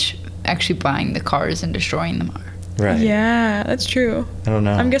how much actually buying the cars and destroying them are. Right. Yeah, that's true. I don't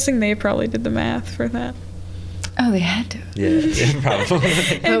know. I'm guessing they probably did the math for that. Oh, they had to. Yeah,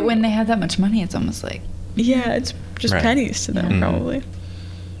 probably. But when they have that much money, it's almost like, Yeah, it's just Right. pennies to them Mhm. probably.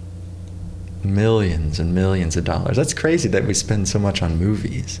 Millions and millions of dollars. That's crazy that we spend so much on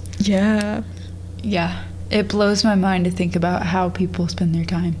movies. Yeah. yeah. It blows my mind to think about how people spend their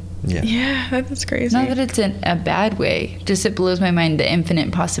time. Yeah. Yeah, that's crazy. Not that it's in a bad way, just it blows my mind the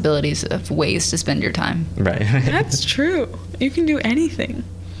infinite possibilities of ways to spend your time. Right. That's true. You can do anything.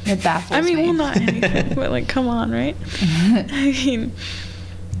 It baffles I mean, me. well, not anything, but like, come on, right? I mean,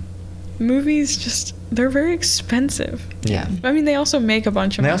 movies they're very expensive. Yeah. I mean, they also make a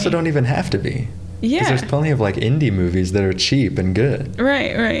bunch of And they money. also don't even have to be. Yeah. Because there's plenty of like indie movies that are cheap and good.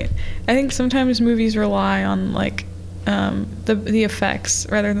 Right, right. I think sometimes movies rely on like the effects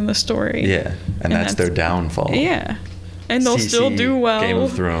rather than the story. Yeah. And that's their downfall. Yeah. And they'll still CC, do well. Game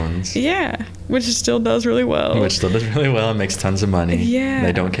of Thrones. Yeah, which still does really well. Which still does really well and makes tons of money. Yeah.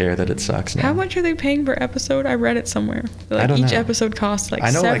 They don't care that it sucks now. How much are they paying per episode? I read it somewhere. Like I don't each know. episode costs like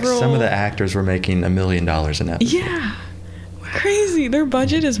I know several. like some of the actors were making $1 million an episode. Yeah. Crazy. Their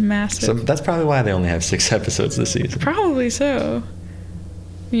budget is massive. So that's probably why they only have 6 episodes this season. Probably so.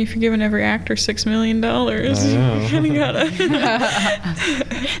 I mean, if you're giving every actor $6 million, I know. you kind of gotta.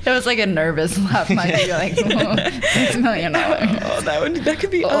 That was like a nervous laugh. Might be like, whoa, $6 million. Oh, that could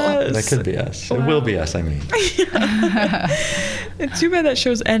be Oh. us. That could be us. It Wow. will be us, I mean. It's too bad that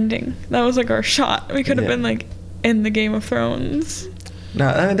show's ending. That was like our shot. We could have Yeah. been like in the Game of Thrones. No,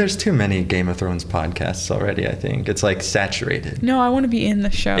 I mean, there's too many Game of Thrones podcasts already, I think. It's like saturated. No, I want to be in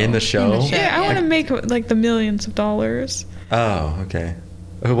the show. In the show? In the show. Yeah, I want to Yeah. make like the millions of dollars. Oh, okay.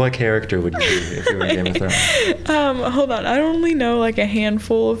 What character would you be if you were in Game of Thrones? Hold on. I only know like a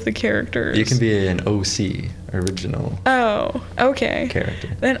handful of the characters. You can be an OC, original Oh, okay. character.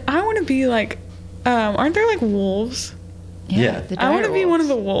 Then I want to be like, aren't there like wolves? Yeah. the I want to be one of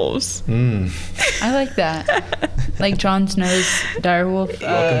the direwolves. wolves. I like that. Like Jon Snow's direwolf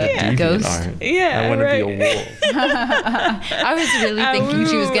Welcome to ghost. DeviantArt. Yeah, I want right. to be a wolf. I was really thinking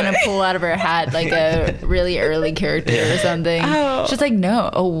she was gonna pull out of her hat like a really early character or something. Oh. She's like, no,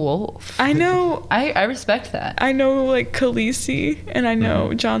 a wolf. I know. I respect that. I know like Khaleesi, and I know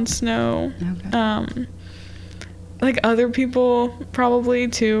Mhm. Jon Snow. Okay. Like other people probably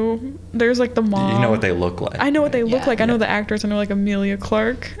too. There's like the mom. You know what they look like. I know what they look Yeah. like. I know Yeah. the actors. I know like Amelia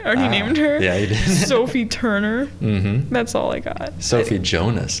Clark. I already Ah, named her. yeah, you did. Sophie Turner. Mm-hmm. That's all I got. Sophie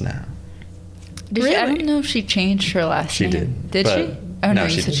Jonas now. Did she, I Really? don't know if she changed her last She name. did, Did but- she? Oh no, no,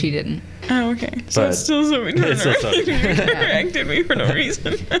 she you said didn't. she didn't. Oh, okay. So But it's still Sophie Turner. it's still Sophie Turner. You corrected me for no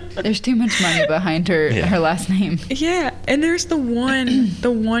reason. There's too much money behind her Yeah. her last name. Yeah, and there's the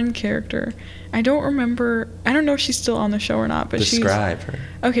one character. I don't remember. I don't know if she's still on the show or not, but Describe her.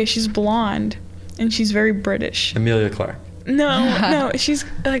 she's okay. She's blonde, and she's very British. Amelia Clark. No, she's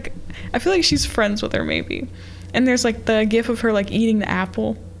like, I feel like she's friends with her maybe. And there's like the gif of her like eating the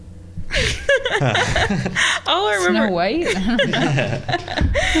apple. All I remember. Snow White?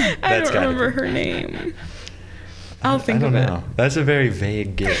 I That's don't gotta remember be. her name. I'll think I of don't it. know. That's a very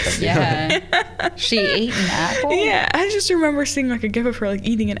vague gift. I feel. Yeah. She ate an apple? Yeah, I just remember seeing like a gif of her like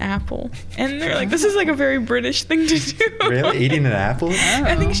eating an apple, and they're like, "This is like a very British thing to do." Really? Eating an apple?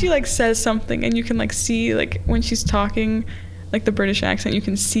 I Oh. think she like says something, and you can like see like when she's talking, like the British accent, you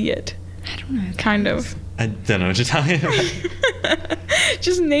can see it, I don't know. kind of. I don't know what you're talking about.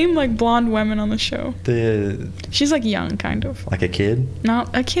 Just name like blonde women on the show. She's like young, kind of. Like a kid?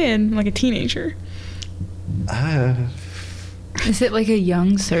 Not a kid, like a teenager. Is it like a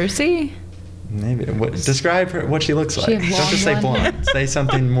young Cersei? Maybe. Describe her, what she looks like. She have Don't just say blonde blonde. Say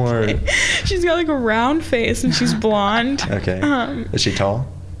something more. She's got like a round face and she's blonde. Okay. Is she tall?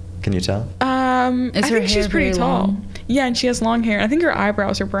 Can you tell? I Is her think she's hair pretty very tall. long? Yeah, and she has long hair. I think her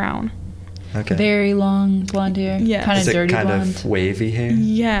eyebrows are brown. Okay. Very long blonde hair. Yeah. Kind Is of it dirty kind blonde. of wavy hair?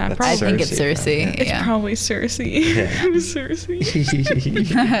 Yeah, That's probably. I think it's Cersei. probably. It's Yeah. probably Cersei. Yeah. Who's Cersei?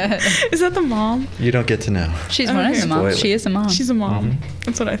 Is that the mom? You don't get to know. She's one of Okay. the moms. Spoiler. She is a mom. She's a mom. Mhm.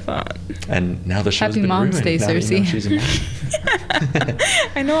 That's what I thought. And now the show's Happy been Mom's ruined. Day, Now you know Cersei. she's a mom.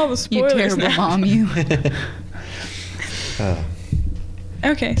 I know all the You spoilers terrible now. mom, you. Oh.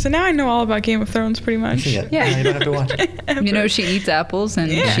 Okay, so now I know all about Game of Thrones pretty much. Yeah. Yeah. Now you don't have to watch it. You know, she eats apples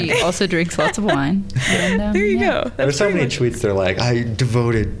and Yeah. she also drinks lots of wine. And, There you yeah. go. There's so pretty many much- tweets. They're like, I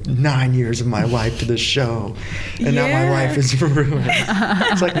devoted 9 years of my life to this show, and now my Yeah. life is ruined.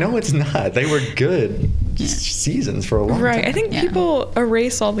 It's like, no, it's not. They were good seasons for a long Right. time. I think Yeah. people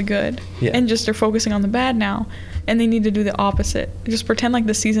erase all the good Yeah. and just are focusing on the bad now. And they need to do the opposite. Just pretend like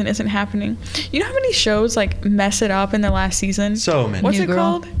the season isn't happening. You know how many shows like mess it up in the last season? So many. What's New it Girl?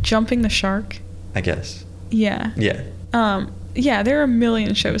 called? Jumping the Shark? I guess. Yeah. Yeah. Yeah, there are a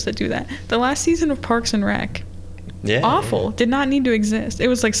million shows that do that. The last season of Parks and Rec, Yeah. awful. Did not need to exist. It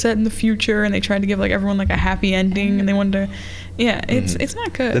was like set in the future and they tried to give like everyone like a happy ending and they wanted to it's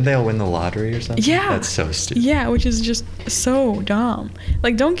not good. Did they all win the lottery or something? Yeah. That's so stupid. Yeah, which is just so dumb.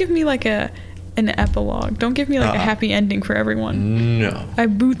 Like, don't give me like an epilogue. Don't give me like a happy ending for everyone. No. I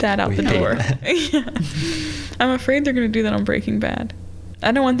boot that out We the hate door. that. Yeah. I'm afraid they're gonna do that on Breaking Bad.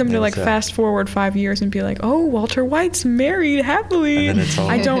 I don't want them to Yeah, like so- fast forward 5 years and be like, oh, Walter White's married happily. And then it's all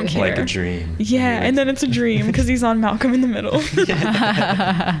I don't care. like a dream. Yeah, and then it's a dream because he's on Malcolm in the Middle.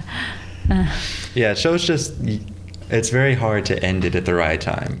 Yeah, shows just, it's very hard to end it at the right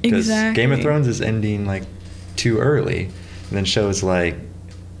time. Because Game of Exactly. Thrones is ending like too early. And then shows like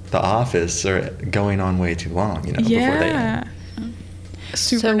The Office are going on way too long, before they Yeah. end.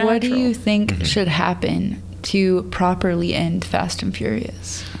 So what do you think Mhm. should happen to properly end Fast and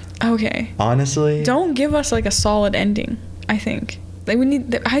Furious? Okay. Honestly, Don't give us like a solid ending, I think. Like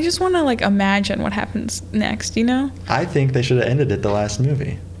I just want to like imagine what happens next, I think they should have ended it the last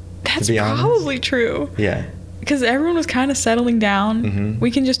movie. That's be honest. probably true. Yeah. Because everyone was kind of settling down. Mhm. We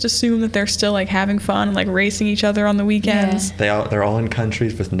can just assume that they're still like having fun and like racing each other on the weekends. They're all in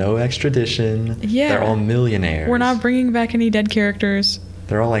countries with no extradition. Yeah. They're all millionaires. We're not bringing back any dead characters.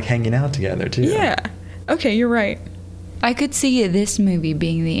 They're all like hanging out together too. Yeah. Okay, you're right. I could see this movie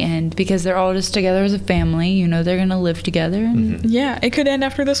being the end because they're all just together as a family. They're going to live together. And Mhm. Yeah, it could end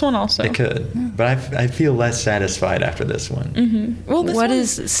after this one also. It could. But I feel less satisfied after this one. Well, this what one-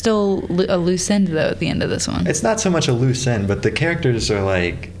 is still a loose end, though, at the end of this one? It's not so much a loose end, but the characters are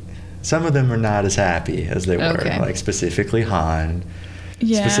like, some of them are not as happy as they were. Okay. Like specifically Han,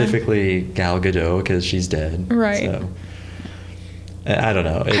 Yeah. specifically Gal Gadot because she's dead. Right. So, I don't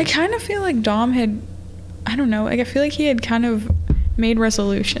know. I kind of feel like Dom had, I don't know, like I feel like he had kind of made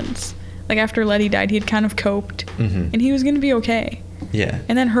resolutions. Like after Letty died, he had kind of coped, Mhm. and he was gonna be okay. Yeah.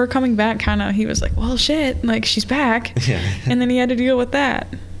 And then her coming back, kind of, he was like, well, shit, like she's back. Yeah. And then he had to deal with that,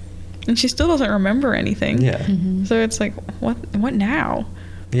 and she still doesn't remember anything. Yeah. Mhm. So it's like, what now?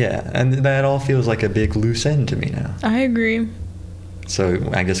 Yeah. And that all feels like a big loose end to me now. I agree. So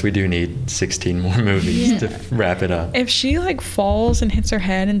I guess we do need 16 more movies Yeah. to wrap it up. If she like falls and hits her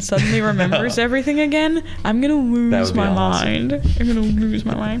head and suddenly remembers everything again, I'm gonna lose would be my awesome. mind. I'm gonna lose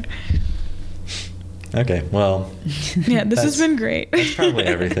my mind. Okay. Well. Yeah, this has that's- been great. That's probably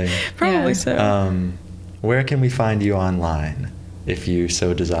everything. Probably Yeah. so. Where can we find you online if you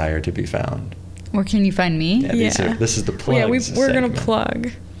so desire to be found? Where can you find me? Yeah, Yeah. this is the plug. Yeah, we're gonna plug.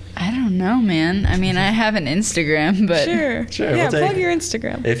 I don't know, man. I mean, I have an Instagram, but Sure. Sure, Yeah, we'll take plug it. your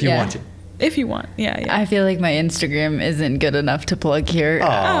Instagram. If you Yeah. want to. If you want. Yeah. I feel like my Instagram isn't good enough to plug here.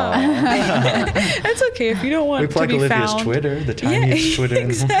 Aw. That's okay if you don't want We to plug be Olivia's found. Twitter, the tiniest Twitter in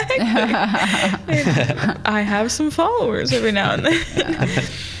the world. Exactly. I have some followers every now and then.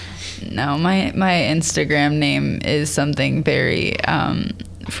 No, my Instagram name is something very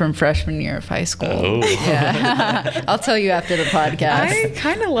from freshman year of high school. Oh. Yeah. I'll tell you after the podcast. I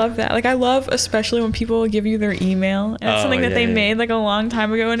kind of love that. Like, I love especially when people give you their email. And it's Oh, something that yeah, they yeah. made like a long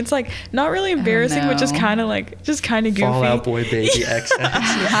time ago. And it's like not really embarrassing, but just no. kind of like, just kind of goofy. Fall Out Boy Baby XX.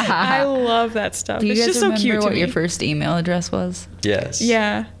 I love that stuff. Do you It's guys just so remember cute to what me. your first email address was? Yes.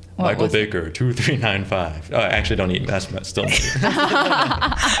 Yeah. What Michael was it? Baker 2395. Oh, I actually don't eat. That's still me.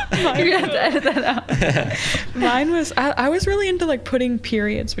 You're gonna have to edit that out. Mine was I was really into like putting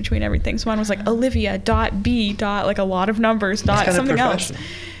periods between everything. So mine was like Olivia dot B dot like a lot of numbers dot That's kinda something else.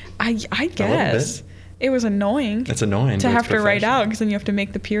 professional. I guess it was annoying. It's annoying. To but have it's to write professional. out because then you have to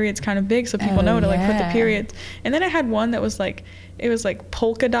make the periods kind of big so people Oh, know to like put the yeah. periods. And then I had one that was like it was like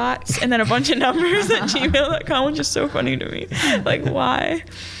polka dots and then a bunch of numbers at gmail.com, which is so funny to me. Like why?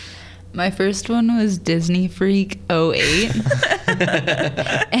 My first one was Disney Freak 08.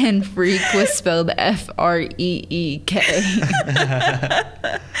 And freak was spelled Freek.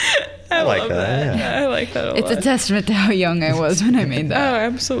 I like love that, yeah. I like that a It's lot. a testament to how young I was when I made Oh, that.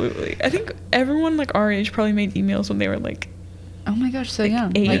 absolutely. I think everyone like our age probably made emails when they were like Oh my gosh, so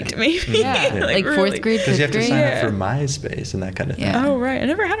young. 8 Like, maybe. yeah, like fourth really. grade, Because you fifth have to grade. sign Yeah. up for MySpace and that kind of thing. Yeah. Oh right, I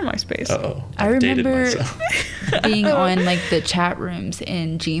never had a MySpace. Uh-oh. I I've dated remember myself. being on like the chat rooms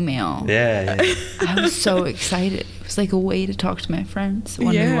in Gmail. Yeah, yeah. I was so excited. It was like a way to talk to my friends when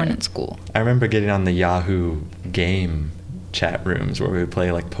we Yeah. weren't at school. I remember getting on the Yahoo game chat rooms where we would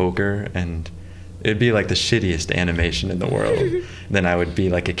play like poker, and it'd be like the shittiest animation in the world. Then I would be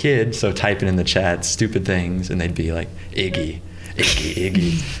like a kid, so typing in the chat stupid things, and they'd be like Iggy, Iggy,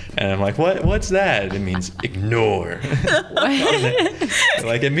 Iggy, and I'm like, what's that? It means ignore.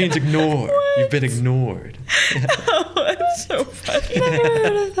 Like it means ignore. You've been ignored. Oh, that's so funny. Never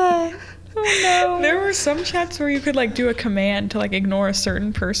heard of that. Oh no. There were some chats where you could like do a command to like ignore a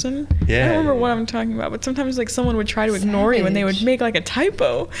certain person. Yeah, I don't remember yeah. what I'm talking about, but sometimes like someone would try to ignore you and they would Savage. make like a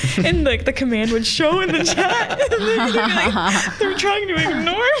typo and like the command would show in the chat. And they'd be like, they're trying to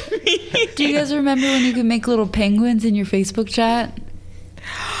ignore me. Do you guys remember when you could make little penguins in your Facebook chat?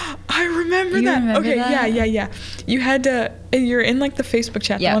 I remember You that. remember Okay, that? yeah. You had to. You're in like the Facebook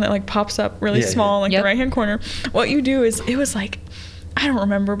chat, Yeah. the one that like pops up really Yeah, small, yeah. like Yep. the right hand corner. What you do is it was like. I don't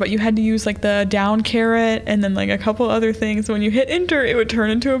remember, but you had to use like the down caret and then like a couple other things. When you hit enter, it would turn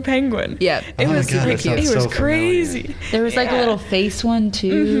into a penguin. Yep. It Oh my was God, that like, sounds it so was familiar. crazy. There was like a Yeah. little face one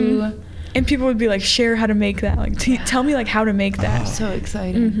too. Mhm. And people would be like, share how to make that. Like, tell me like how to make that. Oh. So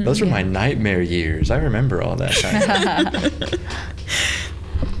excited. Mhm. Those were Yeah. my nightmare years. I remember all that time.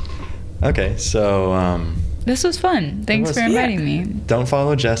 Okay, so This was fun. Thanks was- for inviting Yeah. me. don't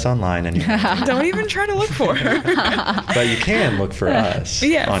follow Jess online anymore. Don't even try to look for her. But you can look for us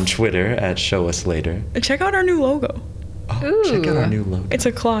Yes. on Twitter at Show Us Later. Check out our new logo. Oh, check out our Ooh. new logo. It's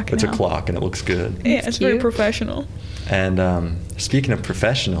a clock It's now. a clock and it looks good. Yeah, It's it's very cute. professional. And speaking of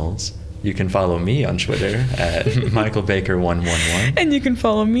professionals, you can follow me on Twitter at MichaelBaker111. And you can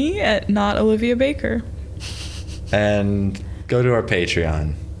follow me at not Olivia Baker. And go to our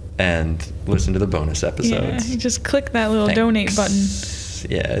Patreon and listen to the bonus Yeah, episodes. you just click that little donate button. Thanks.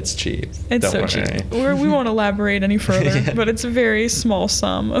 Yeah, it's cheap. It's Don't so worry. cheap. We won't elaborate any further, Yeah. but it's a very small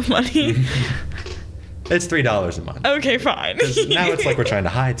sum of money. It's $3 a month. Okay, fine. 'Cause now it's like we're trying to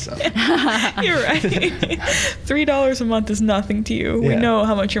hide something. You're right. $3 a month is nothing to you. We Yeah. know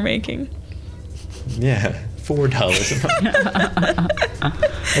how much you're making. Yeah, $4 a month.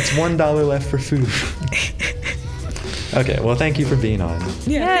 That's $1 left for food. Okay, well, thank you for being on.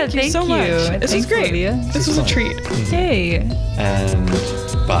 Yeah, thank you so much. This was Thanks, great. Olivia. This was a fun. treat. Yay. And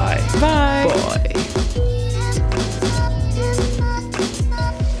bye. Bye. Bye.